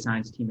the data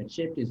science team at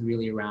Shift is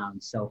really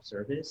around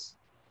self-service.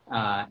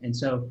 And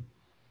so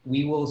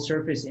we will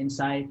surface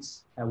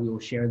insights, we will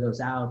share those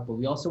out, but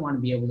we also want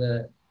to be able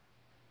to,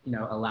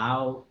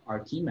 allow our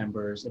team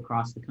members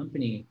across the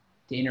company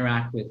to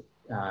interact with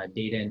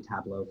data in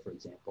Tableau, for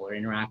example, or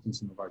interact in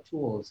some of our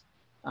tools.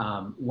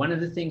 One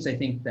of the things I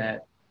think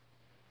that,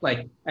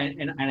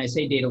 and I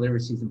say data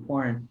literacy is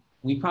important,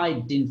 we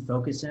probably didn't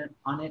focus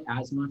on it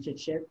as much at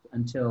Shift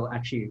until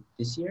actually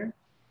this year.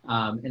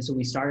 And so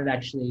we started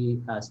actually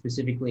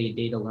specifically a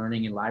data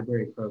learning and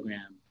library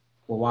program.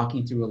 We're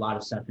walking through a lot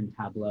of stuff in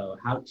Tableau,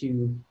 how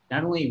to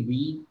not only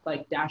read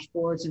like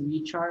dashboards and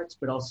read charts,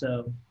 but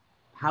also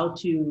how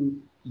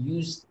to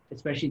use,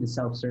 especially the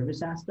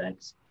self-service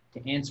aspects,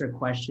 to answer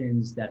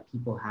questions that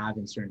people have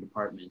in certain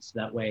departments.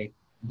 That way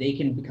they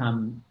can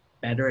become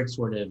better at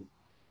sort of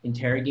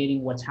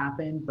interrogating what's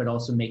happened, but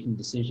also making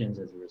decisions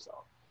as a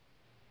result.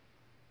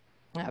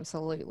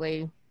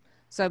 Absolutely.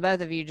 So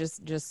both of you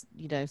just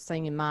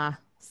singing my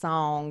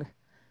song.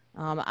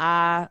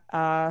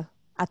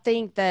 I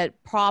think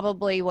that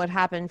probably what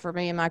happened for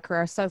me in my career,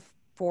 I was so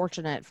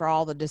fortunate for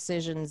all the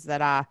decisions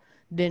that I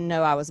didn't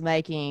know I was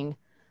making.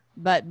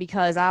 but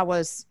because I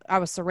was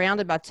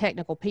surrounded by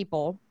technical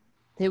people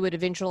who would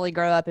eventually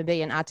grow up and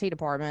be in IT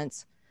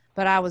departments,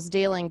 but I was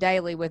dealing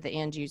daily with the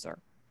end user.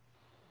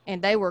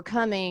 And they were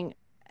coming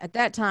at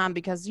that time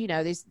because, you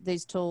know,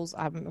 these tools,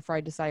 I'm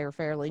afraid to say, are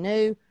fairly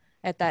new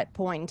at that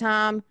point in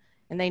time,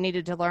 and they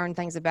needed to learn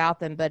things about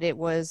them. But it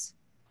was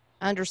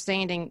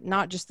understanding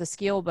not just the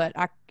skill, but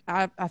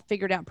I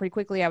figured out pretty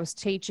quickly I was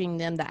teaching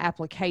them the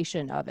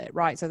application of it,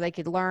 right? So they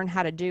could learn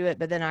how to do it,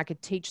 but then I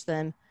could teach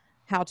them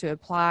how to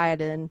apply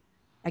it. And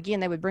again,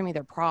 they would bring me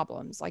their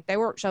problems. Like, they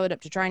weren't showing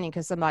up to training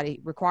because somebody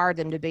required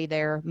them to be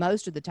there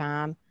most of the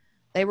time.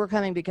 They were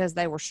coming because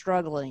they were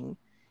struggling.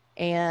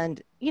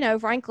 And, you know,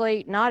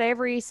 frankly, not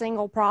every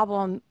single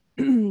problem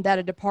that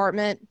a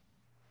department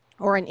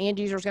or an end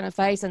user is going to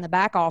face in the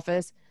back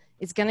office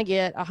is going to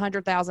get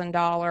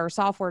 $100,000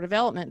 software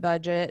development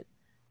budget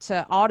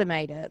to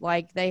automate it.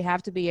 Like, they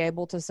have to be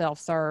able to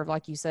self-serve,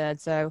 like you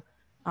said. So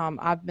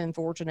I've been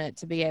fortunate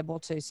to be able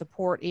to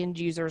support end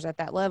users at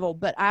that level,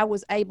 but I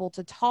was able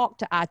to talk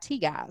to IT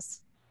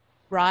guys,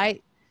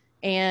 right?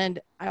 And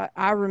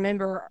I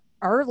remember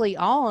early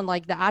on,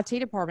 like, the IT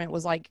department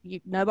was like,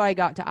 nobody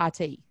got to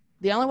IT.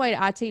 The only way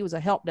to IT was a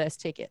help desk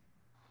ticket.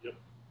 Yep.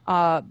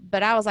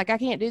 But I was like, I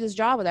can't do this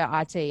job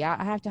without IT.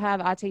 I have to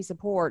have IT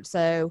support.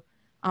 So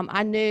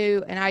I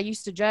knew, and I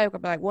used to joke,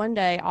 I'd be like, one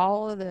day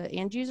all of the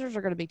end users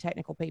are going to be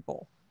technical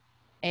people.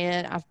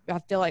 And I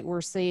feel like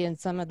we're seeing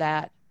some of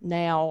that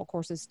now. Of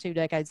course, it's 2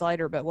 decades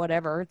later, but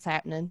whatever, it's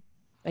happening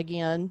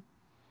again.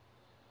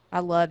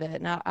 I love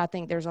it. And I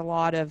think there's a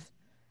lot of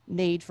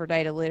need for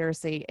data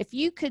literacy. If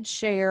you could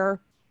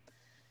share,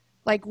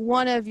 like,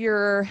 one of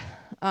your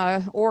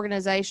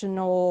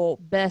organizational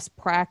best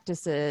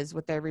practices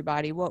with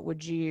everybody, what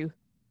would you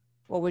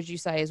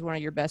say is one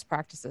of your best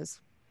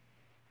practices?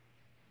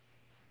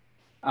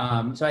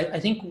 So I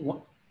think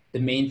the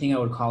main thing I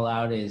would call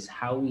out is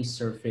how we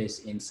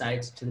surface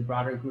insights to the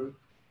broader group.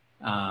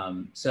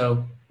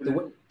 So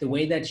the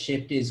way that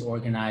Shift is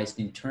organized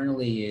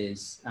internally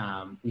is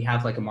we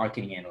have like a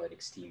marketing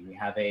analytics team, we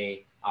have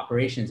a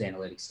operations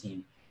analytics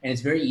team, and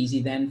it's very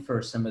easy then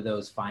for some of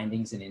those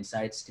findings and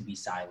insights to be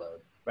siloed,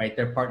 right?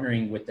 They're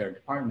partnering with their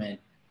department.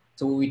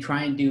 So what we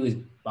try and do is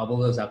bubble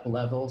those up a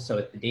level. So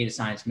at the data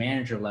science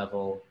manager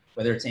level,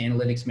 whether it's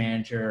analytics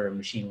manager or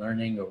machine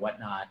learning or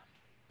whatnot,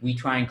 we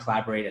try and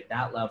collaborate at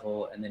that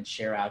level and then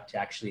share out to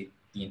actually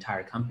the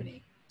entire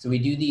company. So we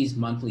do these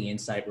monthly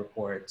insight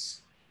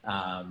reports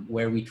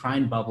where we try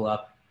and bubble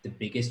up the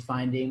biggest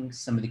findings,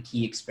 some of the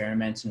key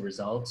experiments and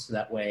results. So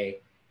that way,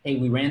 hey,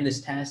 we ran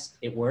this test,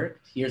 it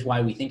worked. Here's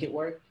why we think it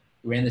worked.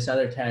 We ran this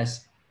other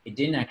test, it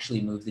didn't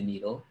actually move the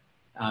needle.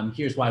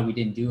 Here's why we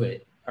didn't do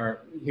it,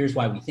 or here's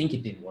why we think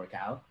it didn't work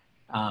out.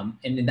 And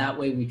in that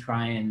way, we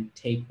try and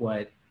take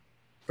what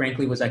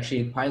frankly was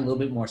actually probably a little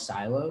bit more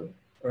siloed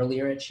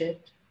earlier at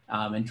Shift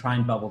and try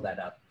and bubble that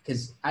up.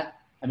 Because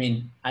I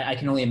mean, I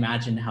can only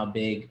imagine how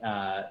big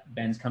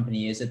Ben's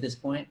company is at this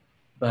point,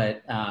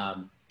 but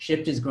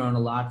Shift has grown a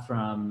lot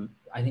from,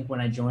 I think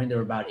when I joined, there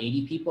were about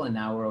 80 people and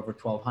now we're over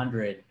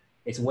 1,200.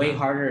 It's way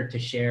harder to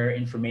share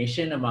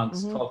information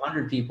amongst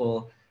 1,200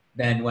 people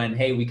than when,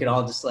 hey, we could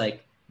all just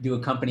like do a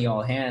company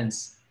all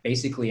hands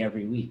basically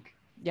every week.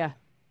 Yeah.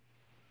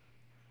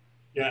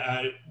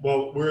 Yeah,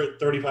 well, we're at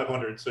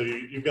 3,500, so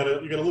you've got a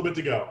little bit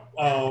to go.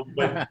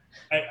 But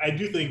I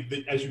do think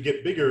that as you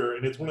get bigger,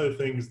 and it's one of the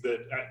things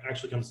that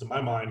actually comes to my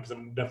mind, because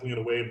I'm definitely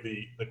going to wave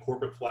the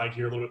corporate flag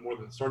here a little bit more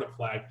than the startup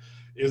flag,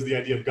 is the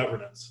idea of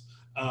governance.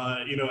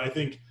 You know, I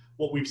think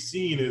what we've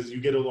seen is you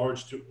get a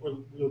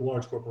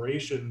large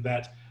corporation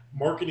that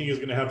marketing is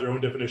going to have their own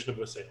definition of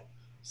a sale.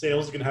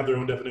 Sales is going to have their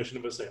own definition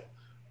of a sale.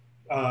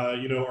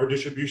 You know, our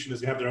distribution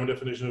is going to have their own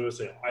definition of a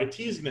sale. IT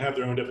is going to have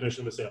their own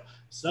definition of a sale.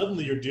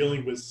 Suddenly you're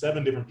dealing with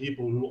 7 different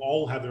people who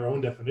all have their own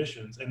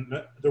definitions, and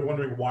they're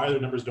wondering why their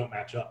numbers don't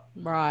match up.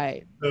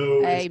 Right.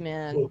 So,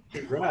 amen. Well,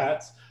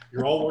 congrats.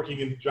 You're all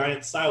working in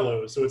giant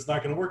silos, so it's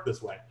not going to work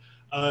this way.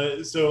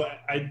 So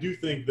I do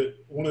think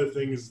that one of the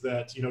things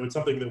that, you know, it's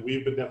something that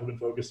we've been definitely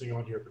focusing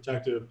on here at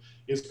Protective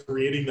is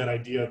creating that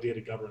idea of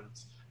data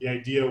governance. The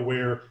idea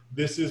where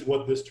this is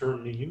what this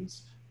term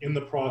means in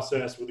the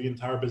process, with the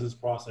entire business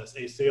process.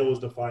 A sale is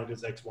defined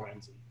as X, Y,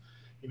 and Z.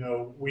 You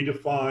know, we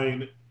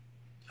define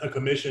a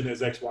commission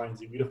as X, Y, and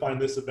Z. We define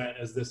this event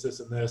as this, this,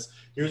 and this.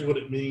 Here's what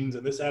it means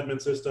in this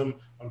admin system.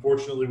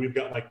 Unfortunately, we've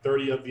got like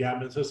 30 of the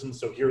admin systems,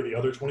 so here are the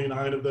other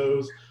 29 of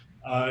those.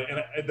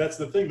 And that's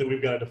the thing that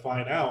we've got to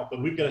define out,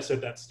 but we've got to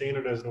set that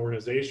standard as an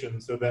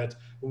organization so that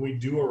when we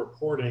do our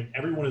reporting,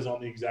 everyone is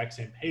on the exact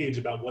same page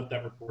about what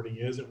that reporting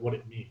is and what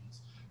it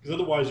means. Because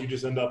otherwise you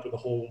just end up with a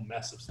whole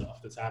mess of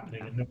stuff that's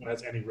happening and no one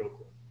has any real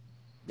clue.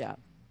 Yeah.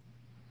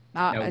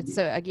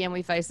 So again,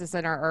 we face this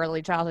in our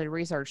early childhood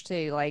research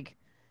too. Like,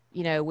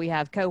 you know, we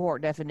have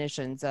cohort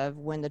definitions of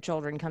when the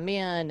children come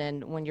in,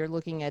 and when you're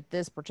looking at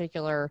this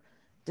particular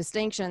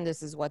distinction,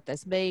 this is what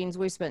this means.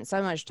 We spent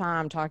so much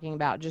time talking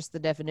about just the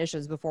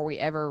definitions before we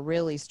ever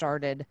really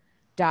started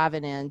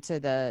diving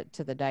into the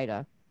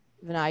data.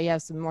 Vinay, you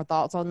have some more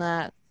thoughts on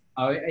that?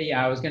 Oh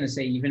yeah, I was going to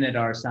say even at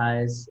our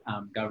size,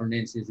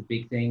 governance is a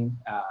big thing.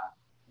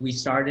 we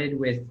started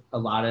with a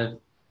lot of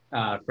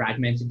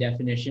fragmented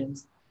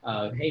definitions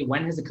of, hey,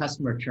 when has a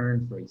customer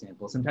turned, for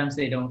example? Sometimes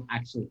they don't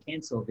actually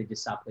cancel, they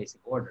just stop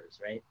placing orders,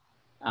 right?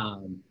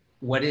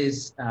 What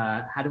is,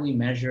 how do we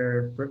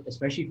measure,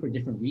 especially for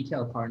different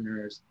retail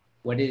partners,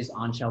 what is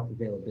on-shelf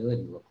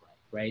availability look like,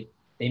 right?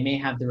 They may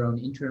have their own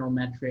internal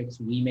metrics.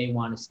 We may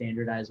want to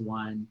standardize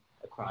one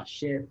across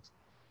shift.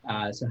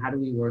 So how do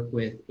we work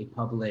with a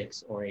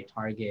Publix or a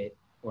Target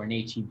or an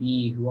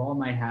H-E-B who all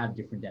might have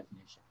different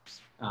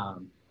definitions?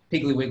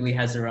 Piggly Wiggly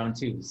has their own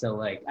too. So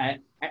like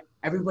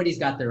everybody's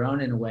got their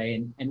own in a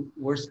way, and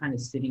we're kind of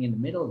sitting in the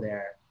middle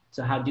there.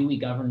 So how do we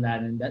govern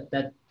that? And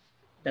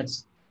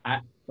that's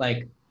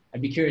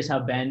I'd be curious how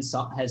Ben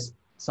has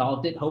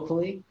solved it,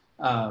 hopefully.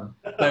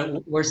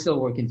 But we're still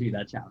working through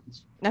that challenge.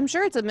 I'm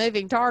sure it's a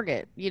moving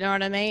target. You know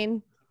what I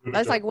mean?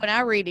 That's like when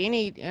I read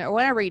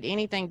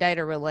anything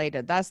data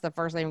related, that's the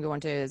first thing I'm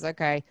going to is,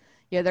 okay,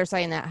 yeah, they're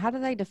saying that. How do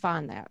they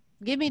define that?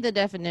 Give me the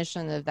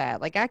definition of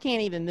that. Like, I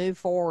can't even move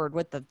forward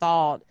with the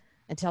thought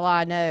until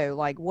I know,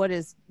 like, what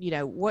is,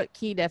 what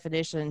key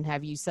definition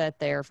have you set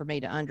there for me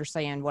to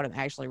understand what I'm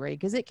actually reading?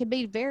 Because it can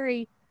be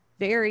very,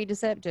 very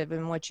deceptive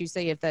in what you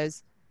see if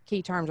those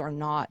key terms are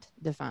not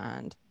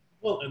defined.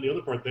 Well, and the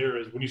other part there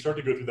is when you start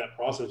to go through that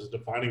process of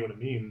defining what it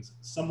means,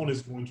 someone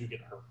is going to get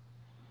hurt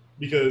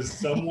because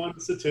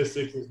someone's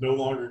statistics is no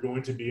longer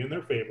going to be in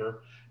their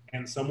favor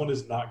and someone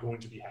is not going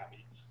to be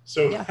happy.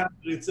 So yeah.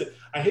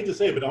 I hate to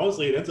say it, but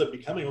honestly, it ends up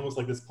becoming almost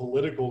like this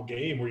political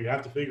game where you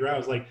have to figure out,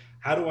 is like,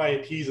 how do I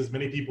appease as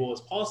many people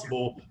as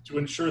possible to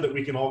ensure that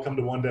we can all come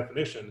to one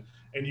definition?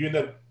 And you end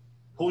up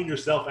pulling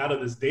yourself out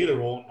of this data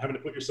role and having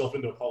to put yourself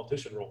into a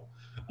politician role.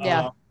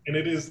 Yeah. And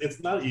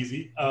it's not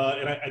easy.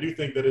 And I do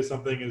think that is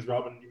something, as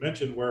Robin, you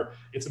mentioned, where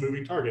it's a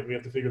moving target. We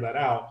have to figure that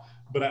out.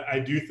 But I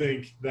do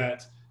think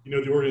that,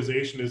 the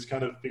organization has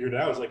kind of figured it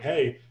out. It's like,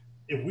 hey,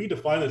 if we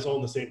define this all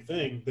in the same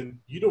thing, then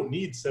you don't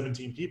need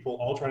 17 people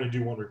all trying to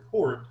do one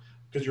report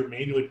because you're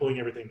manually pulling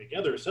everything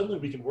together. Suddenly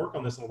we can work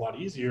on this a lot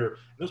easier.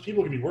 And those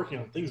people can be working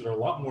on things that are a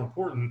lot more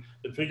important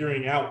than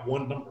figuring out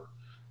one number.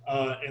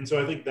 And so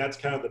I think that's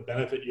kind of the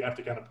benefit you have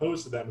to kind of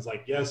pose to them is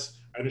like, yes,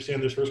 I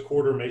understand this first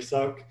quarter may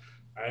suck.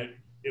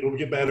 It'll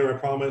get better, I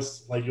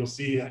promise. Like, you'll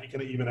see it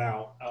kind of even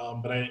out.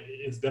 But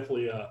it's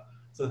definitely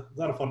it's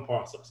not a fun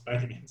process by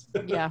any means.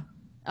 Yeah.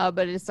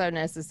 But it's so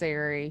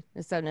necessary.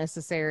 It's so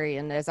necessary.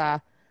 And as I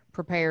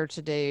prepare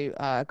to do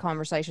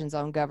conversations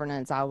on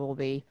governance, I will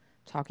be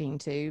talking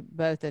to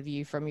both of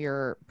you from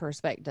your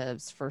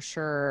perspectives for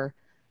sure.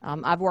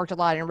 I've worked a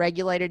lot in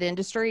regulated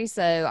industry,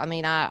 so I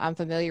mean, I'm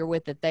familiar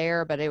with it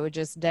there, but it would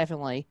just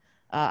definitely,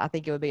 I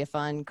think it would be a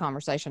fun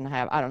conversation to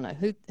have. I don't know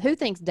who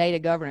thinks data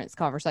governance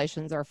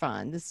conversations are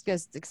fun. This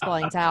just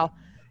explains how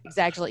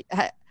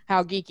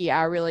geeky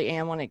I really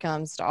am when it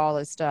comes to all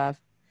this stuff.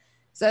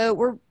 So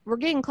we're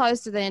getting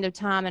close to the end of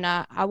time, and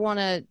I want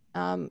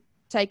to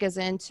take us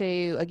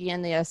into,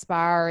 again, the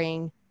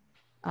aspiring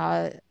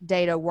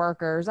data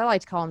workers. I like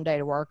to call them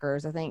data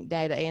workers. I think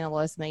data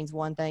analyst means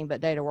one thing,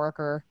 but data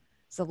worker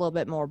is a little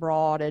bit more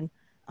broad. And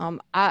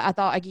I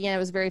thought, again, it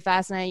was very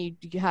fascinating.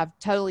 You have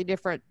totally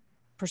different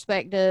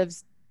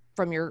perspectives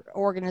from your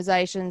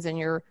organizations and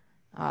your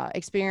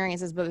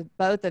experiences, but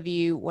both of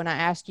you, when I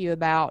asked you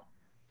about,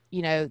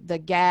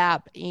 the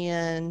gap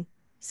in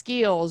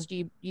skills,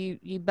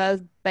 you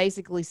both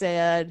basically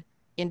said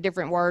in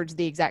different words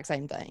the exact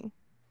same thing.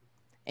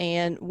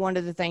 And one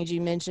of the things you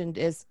mentioned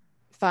is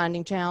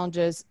finding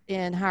challenges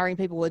in hiring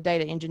people with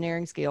data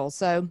engineering skills.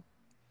 So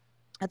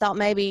I thought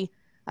maybe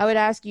I would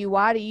ask you,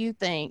 why do you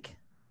think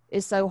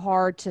it's so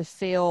hard to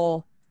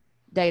fill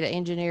data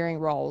engineering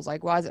roles?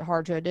 Like, why is it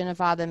hard to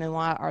identify them, and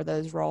why are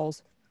those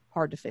roles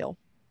hard to fill?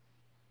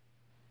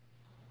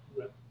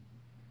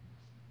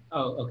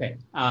 Oh, okay.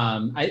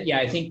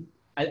 I think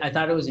I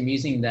thought it was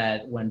amusing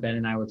that when Ben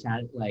and I were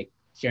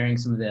sharing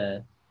some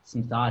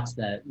thoughts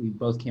that we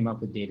both came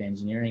up with data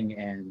engineering,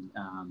 and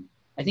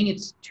I think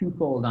it's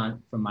twofold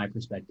from my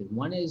perspective.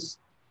 One is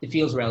it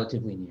feels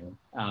relatively new.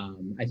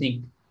 I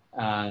think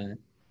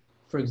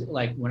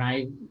when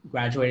I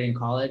graduated in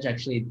college,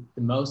 actually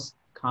the most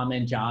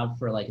common job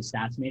for like a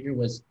stats major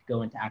was to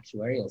go into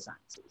actuarial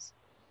sciences.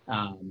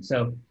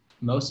 So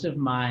most of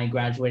my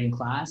graduating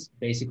class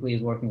basically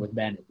is working with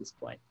Ben at this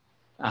point.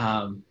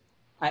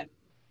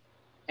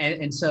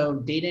 And so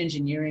data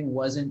engineering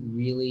wasn't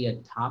really a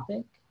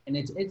topic, and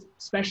it's a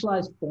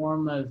specialized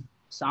form of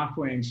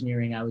software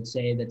engineering, I would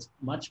say, that's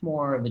much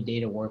more of a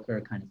data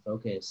worker kind of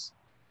focus.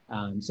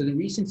 So the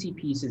recency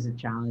piece is a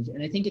challenge,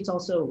 and I think it's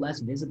also a less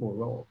visible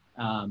role.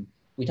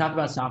 We talk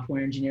about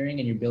software engineering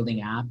and you're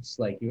building apps,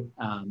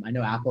 I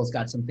know Apple's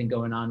got something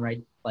going on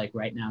right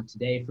now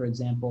today, for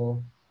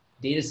example.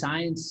 Data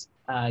science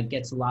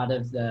gets a lot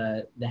of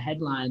the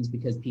headlines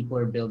because people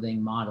are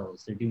building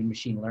models, they're doing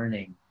machine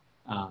learning.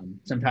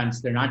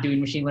 Sometimes they're not doing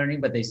machine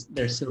learning, but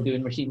they're still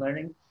doing machine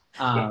learning.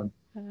 And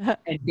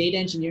data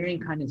engineering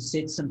kind of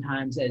sits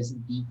sometimes as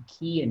the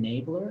key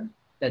enabler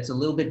that's a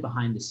little bit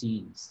behind the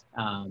scenes.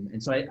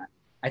 And so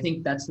I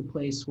think that's the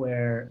place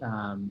where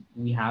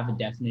we have a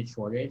definite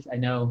shortage. I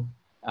know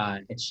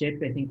At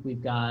Shift, I think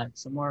we've got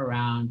somewhere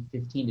around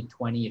 15 to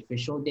 20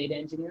 official data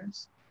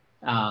engineers.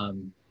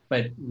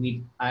 But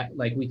we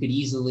could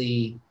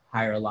easily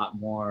hire a lot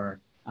more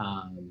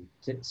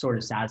to sort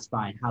of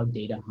satisfy how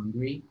data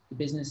hungry the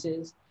business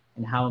is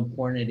and how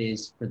important it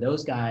is for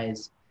those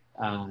guys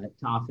to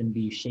often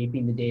be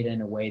shaping the data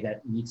in a way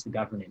that meets the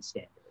governance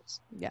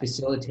standards,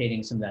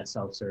 facilitating some of that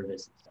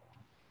self-service and stuff.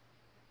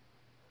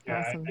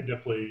 Yeah, Awesome. I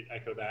definitely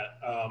echo that.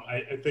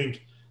 I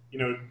think,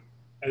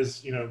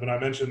 as when I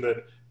mentioned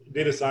that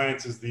data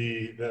science is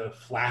the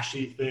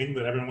flashy thing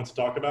that everyone wants to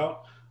talk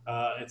about,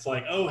 it's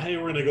like, oh, hey,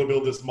 we're going to go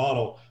build this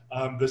model.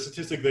 The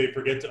statistic they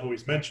forget to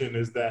always mention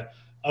is that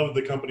of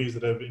the companies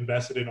that have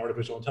invested in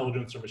artificial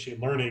intelligence or machine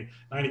learning,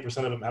 90%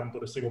 of them haven't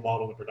put a single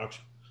model into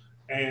production.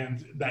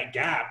 And that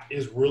gap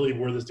is really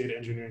where this data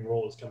engineering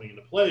role is coming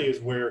into play, is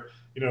where,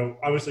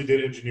 obviously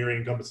data engineering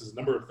encompasses a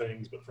number of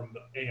things, but from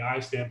the AI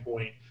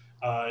standpoint,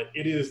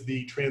 it is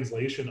the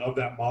translation of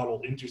that model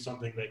into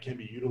something that can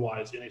be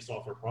utilized in a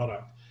software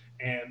product.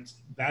 And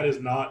that is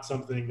not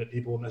something that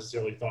people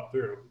necessarily thought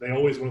through. They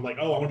always were like,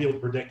 oh, I want to be able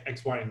to predict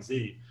X, Y, and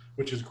Z,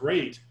 which is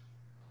great.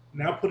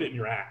 Now put it in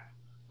your app.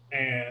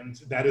 And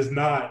that is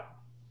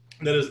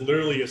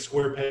literally a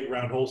square peg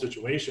round hole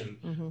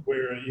situation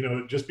where,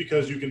 just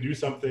because you can do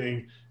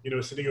something,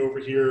 sitting over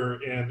here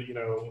and,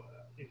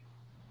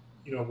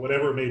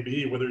 whatever it may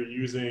be, whether you're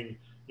using,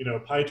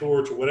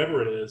 PyTorch or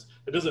whatever it is,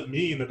 it doesn't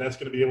mean that that's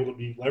going to be able to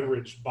be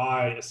leveraged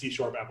by a C#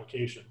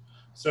 application.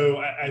 So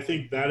I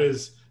think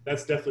that's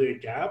definitely a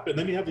gap. And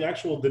then you have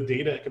the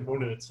data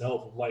component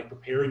itself, of like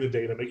preparing the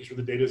data, making sure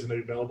the data is in a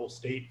available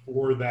state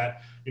for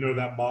that,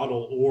 that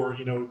model, or,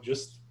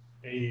 just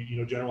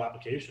a, general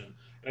application.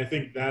 And I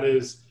think that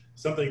is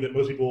something that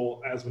most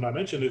people, as when I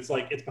mentioned, it's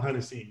like, it's behind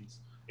the scenes.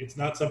 It's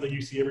not something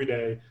you see every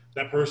day.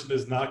 That person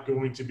is not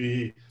going to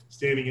be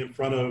standing in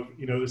front of,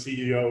 the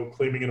CEO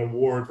claiming an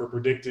award for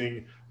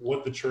predicting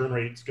what the churn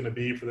rate is going to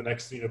be for the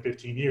next,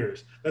 15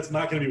 years. That's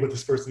not going to be what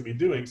this person will be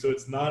doing. So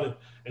it's not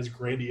as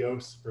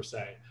grandiose per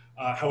se.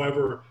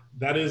 However,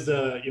 that is,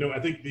 I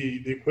think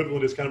the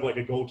equivalent is kind of like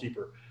a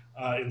goalkeeper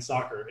in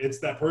soccer. It's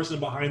that person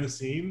behind the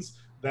scenes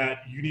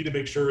that you need to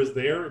make sure is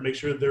there, and make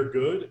sure that they're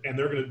good, and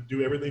they're going to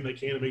do everything they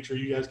can to make sure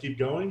you guys keep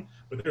going,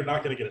 but they're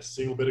not going to get a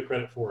single bit of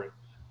credit for it.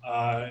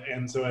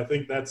 And so I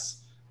think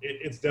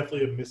it's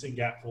definitely a missing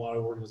gap for a lot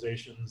of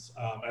organizations.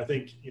 I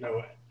think,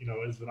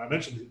 as I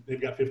mentioned,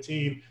 they've got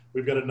 15,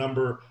 we've got a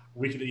number,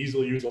 we could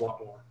easily use a lot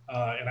more.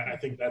 And I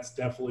think that's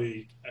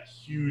definitely a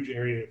huge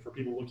area for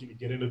people looking to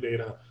get into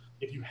data.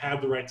 If you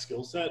have the right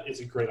skill set,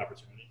 it's a great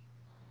opportunity.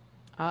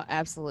 I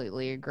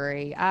absolutely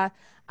agree. I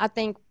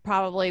think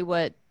probably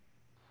what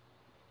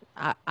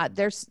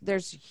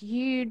there's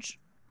huge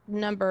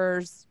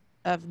numbers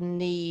of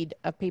need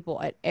of people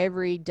at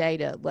every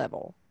data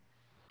level.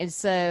 And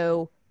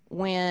so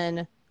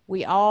when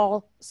we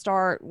all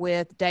start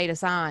with data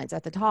science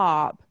at the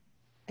top,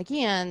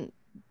 again,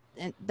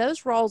 and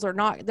those roles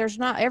there's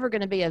not ever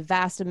going to be a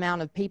vast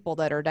amount of people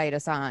that are data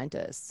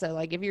scientists. So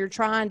like if you're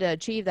trying to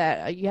achieve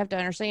that, you have to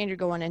understand you're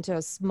going into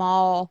a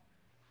small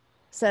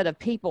set of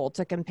people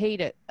to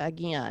compete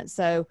against.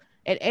 So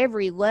at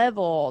every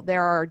level,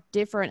 there are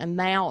different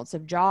amounts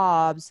of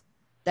jobs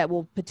that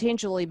will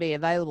potentially be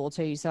available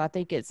to you. So I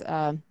think it's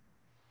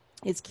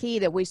key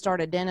that we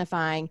start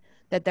identifying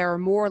that there are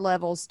more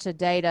levels to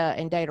data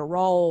and data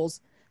roles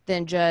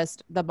than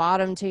just the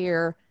bottom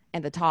tier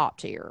and the top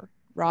tier,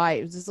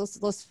 right?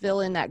 Let's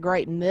fill in that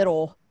great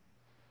middle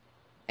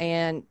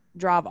and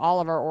drive all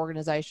of our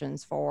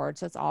organizations forward.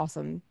 So it's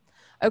awesome.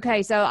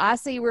 Okay, so I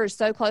see we're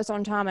so close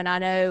on time, and I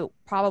know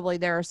probably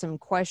there are some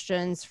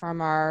questions from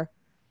our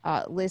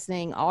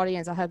listening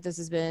audience. I hope this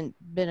has been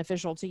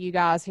beneficial to you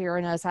guys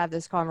hearing us have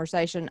this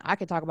conversation. I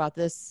could talk about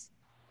this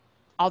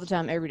all the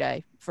time, every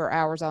day, for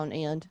hours on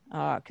end,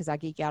 because I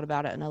geek out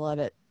about it and I love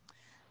it.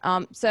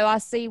 So I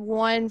see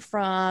one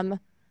from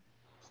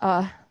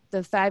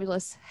the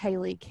fabulous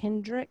Haley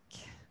Kendrick.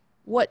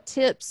 What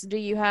tips do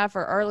you have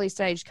for early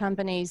stage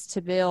companies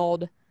to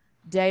build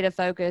data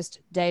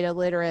focused, data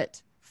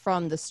literate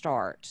from the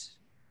start?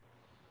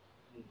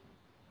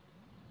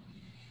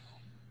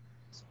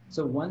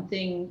 So one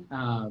thing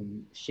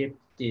Shift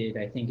did,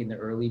 I think, in the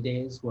early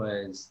days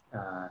was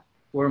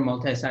we're a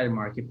multi-sided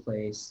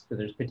marketplace. So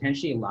there's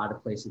potentially a lot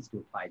of places to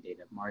apply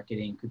data.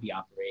 Marketing could be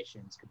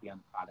operations, could be on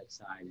the product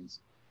side, and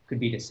could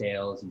be to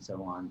sales and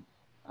so on.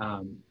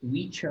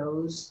 We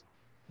chose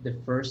the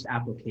first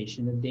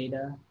application of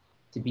data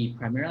to be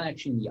primarily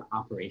actually in the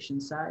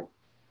operations side.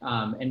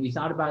 And we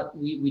thought about,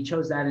 we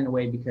chose that in a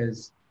way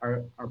because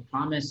our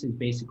promise is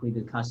basically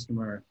the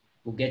customer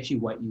will get you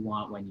what you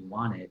want when you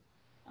want it.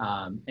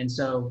 And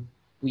so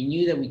we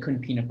knew that we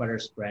couldn't peanut butter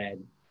spread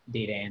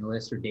data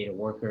analysts or data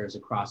workers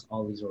across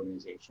all these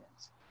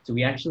organizations. So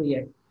we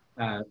actually,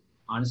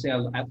 honestly,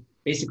 I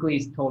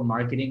basically told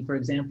marketing, for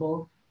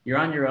example, you're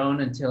on your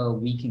own until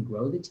we can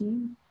grow the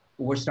team,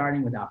 but we're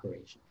starting with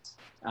operations.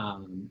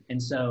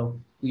 And so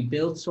we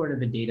built sort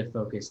of a data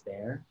focus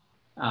there.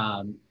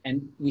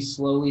 And we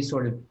slowly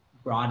sort of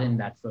broadened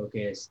that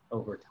focus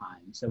over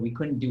time. So we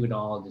couldn't do it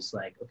all just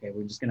like, okay,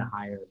 we're just going to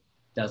hire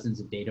dozens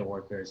of data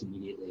workers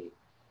immediately.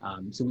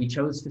 So we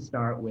chose to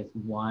start with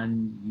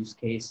one use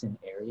case and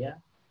area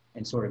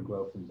and sort of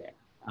grow from there.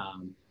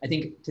 I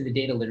think to the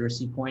data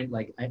literacy point,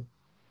 like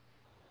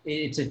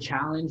it's a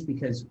challenge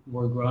because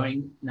we're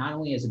growing not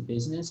only as a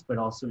business, but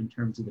also in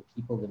terms of the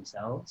people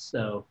themselves.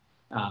 So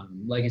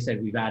like I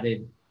said, we've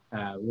added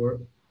more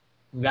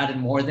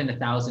than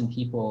 1,000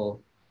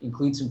 people,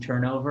 include some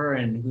turnover,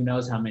 and who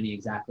knows how many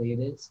exactly it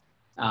is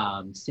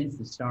since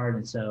the start.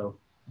 And so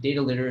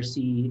data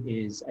literacy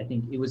is, I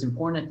think it was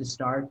important at the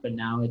start, but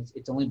now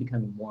it's only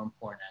becoming more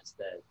important as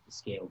the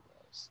scale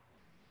grows.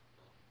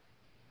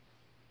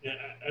 Yeah,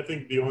 I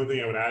think the only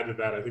thing I would add to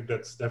that, I think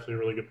that's definitely a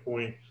really good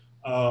point,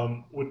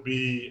 would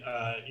be,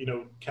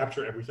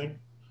 capture everything.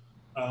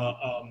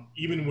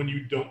 Even when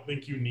you don't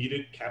think you need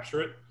it,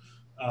 capture it.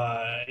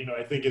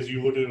 I think as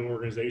you look at an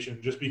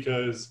organization, just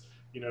because,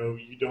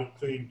 you don't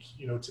think,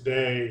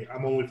 today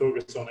I'm only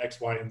focused on X,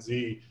 Y, and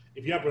Z.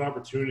 If you have an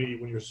opportunity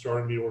when you're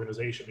starting the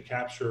organization to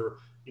capture,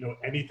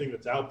 anything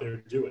that's out there,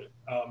 do it.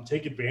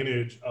 Take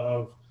advantage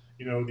of,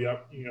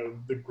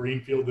 the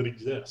green field that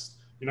exists.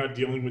 You're not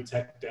dealing with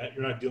tech debt.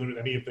 You're not dealing with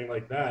anything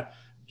like that.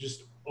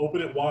 Just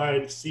open it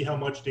wide, see how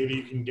much data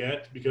you can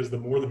get, because the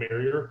more the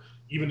merrier,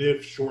 even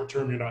if short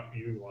term you're not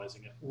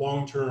utilizing it.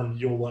 Long term,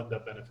 you'll end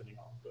up benefiting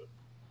off of it.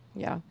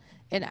 Yeah.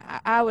 And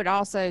I would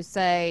also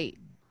say,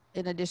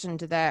 in addition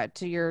to that,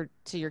 to your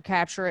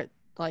capture it,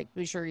 like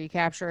be sure you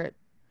capture it.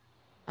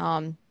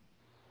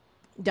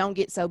 Don't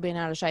get so bent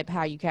out of shape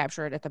how you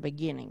capture it at the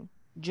beginning.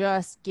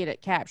 Just get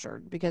it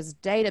captured, because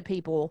data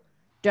people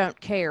don't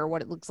care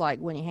what it looks like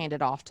when you hand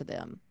it off to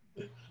them.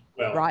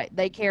 Well, right?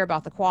 They care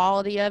about the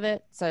quality of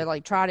it. So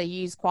like try to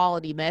use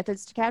quality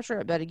methods to capture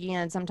it. But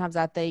again, sometimes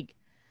I think,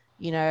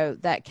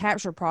 that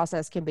capture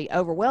process can be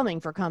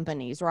overwhelming for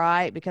companies,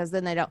 right? Because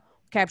then they don't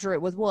capture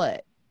it with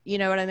what? You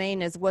know what I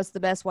mean? Is what's the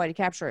best way to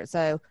capture it?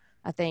 So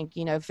I think,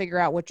 figure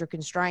out what your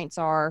constraints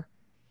are,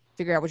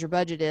 figure out what your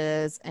budget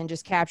is, and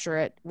just capture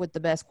it with the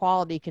best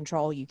quality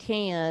control you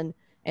can.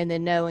 And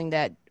then knowing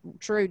that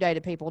true data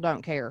people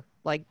don't care.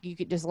 Like you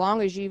could, as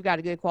long as you've got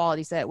a good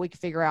quality set, we can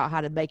figure out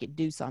how to make it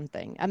do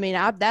something. I mean,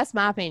 that's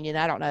my opinion.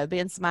 I don't know.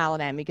 Ben's smiling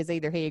at me because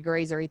either he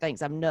agrees or he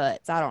thinks I'm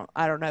nuts. I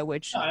don't know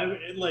which one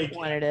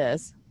it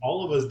is.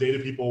 All of us data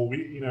people,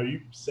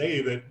 you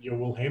say that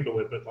we'll handle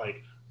it, but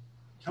like,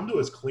 come to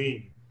us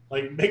clean.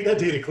 Like, make that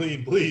data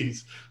clean,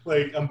 please.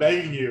 Like, I'm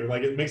begging you.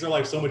 Like, it makes our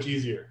life so much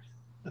easier.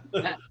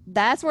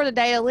 That's where the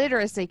data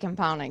literacy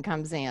component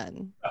comes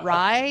in,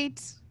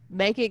 right?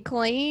 Make it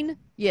clean.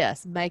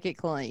 Yes, make it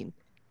clean.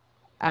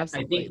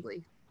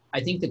 Absolutely. I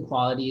think the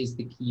quality is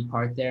the key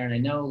part there. And I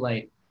know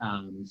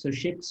so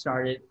Shift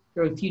started,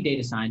 there were a few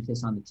data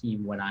scientists on the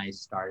team when I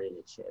started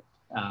at Shift.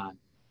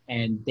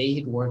 And they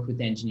had worked with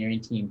the engineering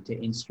team to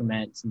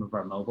instrument some of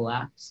our mobile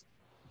apps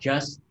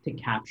just to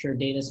capture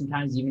data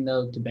sometimes, even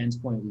though to Ben's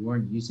point, we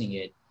weren't using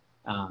it.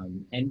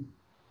 And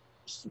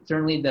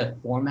certainly the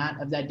format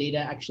of that data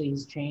actually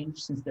has changed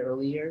since the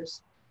early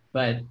years.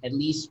 But at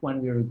least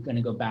when we were going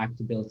to go back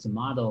to build some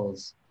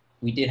models,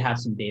 we did have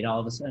some data all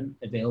of a sudden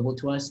available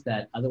to us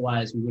that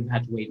otherwise we would have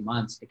had to wait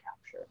months to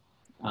capture.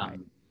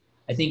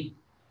 I think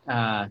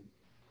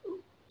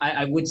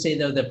I would say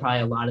though that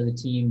probably a lot of the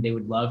team, they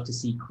would love to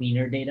see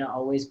cleaner data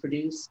always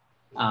produced.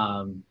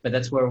 But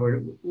that's where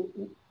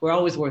we're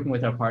always working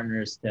with our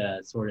partners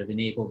to sort of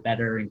enable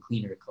better and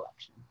cleaner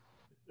collection.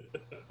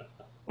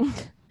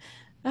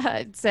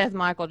 Seth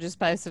Michael just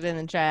posted in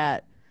the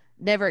chat,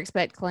 never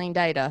expect clean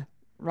data,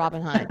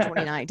 Robin Hunt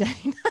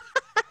 2019.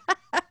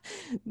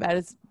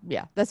 That's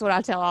what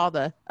I tell all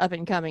the up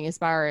and coming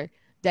aspiring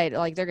data.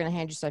 Like they're going to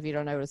hand you stuff you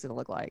don't know what it's going to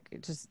look like.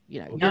 It's just,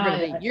 you're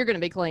going to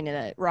be cleaning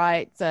it,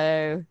 right?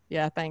 So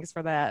yeah, thanks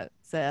for that,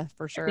 Seth,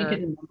 for sure. I think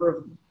in a number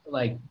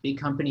of big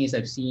companies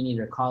I've seen,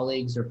 either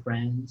colleagues or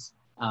friends,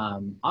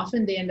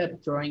 often they end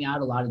up throwing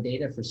out a lot of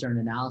data for certain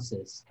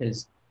analysis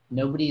because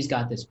nobody's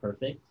got this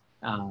perfect.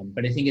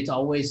 But I think it's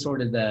always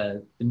sort of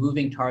the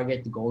moving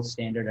target, the gold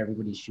standard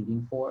everybody's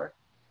shooting for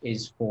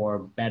is for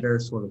better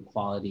sort of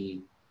quality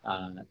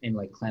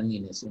and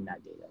cleanliness in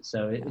that data.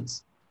 So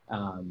it's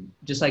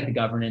just like the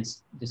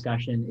governance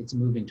discussion, it's a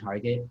moving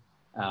target.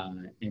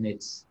 And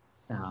it's,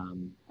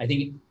 I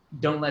think,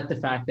 don't let the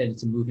fact that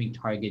it's a moving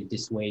target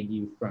dissuade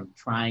you from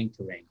trying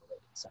to wrangle it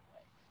in some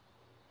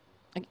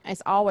way.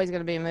 It's always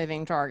going to be a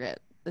moving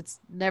target. It's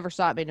never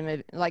stopped being a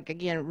moving. Like,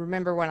 again,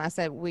 remember when I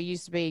said we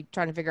used to be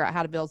trying to figure out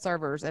how to build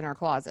servers in our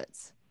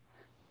closets,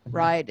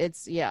 right?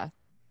 It's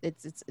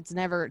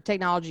never,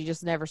 technology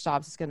just never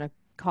stops. It's going to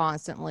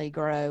constantly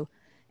grow.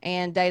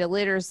 And data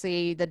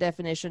literacy, the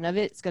definition of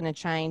it's going to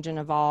change and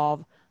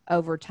evolve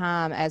over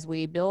time as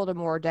we build a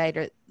more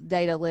data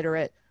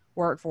literate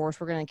workforce.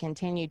 We're going to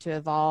continue to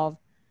evolve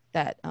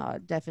that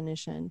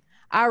definition.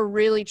 I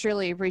really,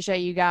 truly appreciate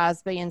you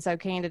guys being so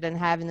candid and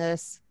having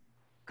this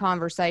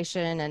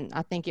conversation. And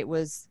I think it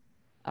was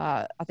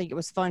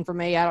fun for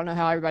me. I don't know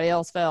how everybody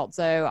else felt,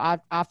 so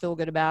I feel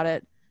good about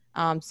it.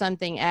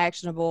 something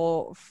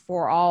actionable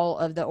for all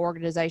of the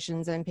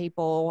organizations and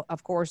people.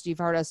 Of course, you've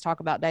heard us talk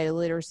about data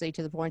literacy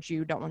to the point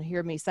you don't want to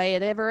hear me say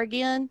it ever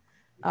again,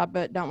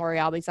 but don't worry,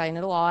 I'll be saying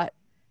it a lot.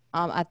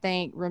 I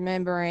think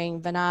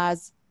remembering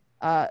Vinay's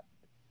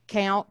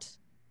count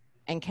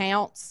and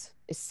counts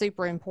is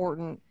super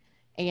important,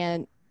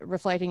 and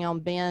reflecting on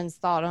Ben's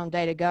thought on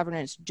data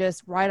governance,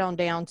 just right on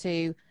down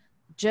to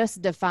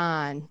just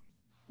define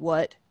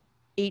what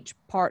each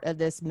part of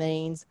this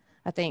means.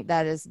 I think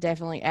that is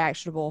definitely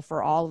actionable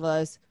for all of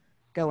us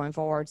going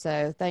forward.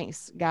 So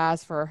thanks,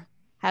 guys, for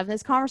having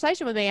this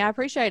conversation with me. I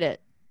appreciate it.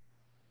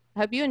 I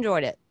hope you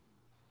enjoyed it.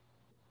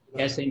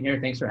 Yeah, same here.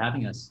 Thanks for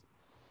having us.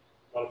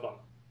 A lot of fun.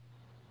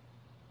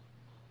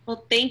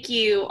 Well, thank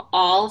you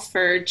all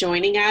for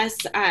joining us.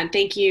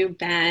 Thank you,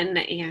 Ben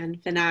and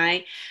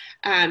Vinay.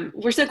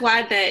 We're so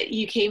glad that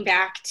you came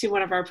back to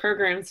one of our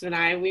programs,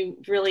 Vinay. We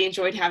really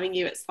enjoyed having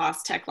you at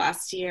SLOSS Tech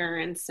last year,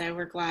 and so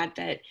we're glad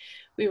that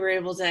we were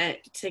able to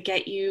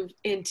get you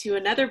into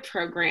another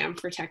program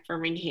for Tech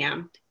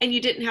Birmingham, and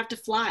you didn't have to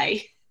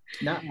fly.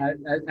 No,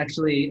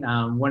 actually,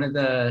 I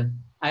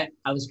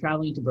was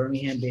traveling to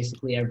Birmingham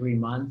basically every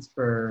month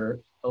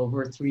for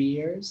over 3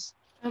 years.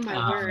 Oh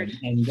my word!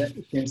 And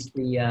since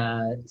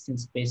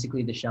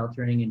basically the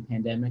sheltering and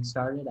pandemic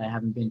started, I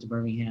haven't been to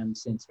Birmingham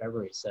since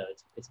February, so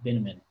it's been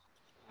a minute.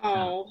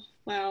 Oh,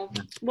 well,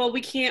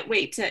 we can't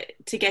wait to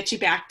get you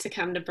back to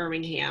come to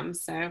Birmingham.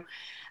 So,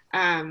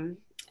 and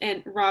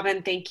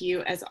Robin, thank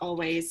you as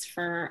always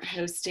for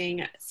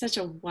hosting such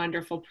a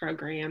wonderful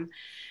program.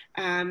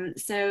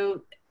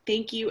 So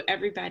thank you,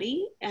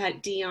 everybody.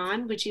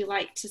 Dion, would you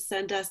like to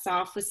send us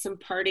off with some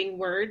parting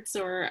words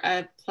or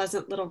a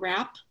pleasant little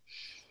wrap?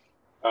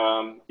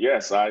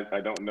 Yes, I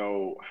don't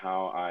know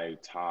how I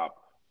top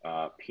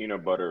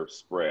peanut butter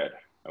spread.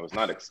 I was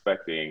not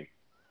expecting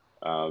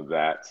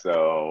that,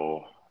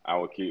 so I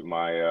will keep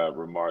my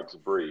remarks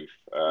brief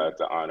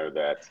to honor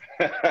that.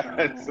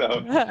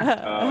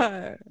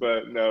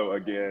 But no,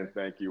 again,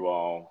 thank you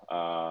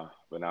all.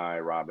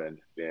 Vinay, Robin,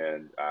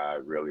 Ben, I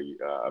really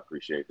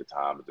appreciate the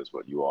time and just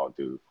what you all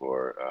do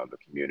for the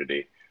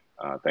community.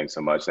 Thanks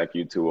so much. Thank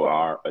you to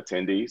our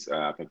attendees.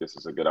 I think this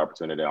is a good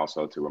opportunity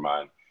also to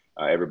remind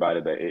everybody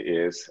that it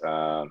is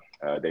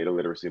Data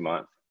Literacy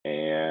Month,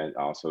 and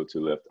also to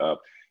lift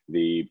up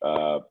the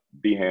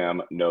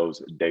BHAM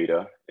Knows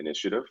Data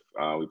initiative.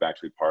 We've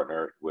actually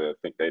partnered with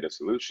Think Data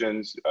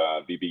Solutions,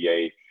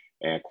 VBA,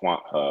 and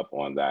Quant Hub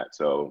on that.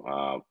 So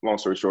long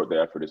story short, the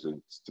effort is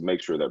to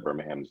make sure that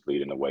Birmingham is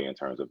leading the way in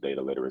terms of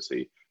data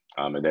literacy,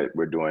 and that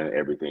we're doing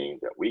everything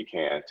that we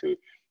can to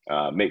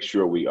make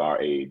sure we are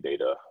a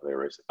data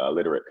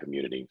literate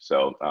community.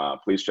 So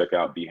please check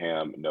out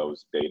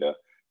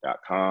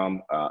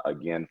bhamknowsdata.com.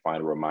 Again,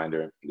 final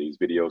reminder, these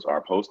videos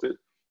are posted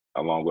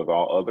along with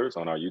all others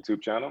on our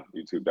YouTube channel,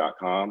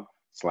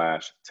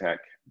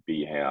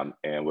 youtube.com/techbham.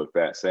 And with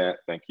that said,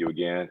 thank you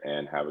again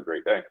and have a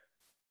great day.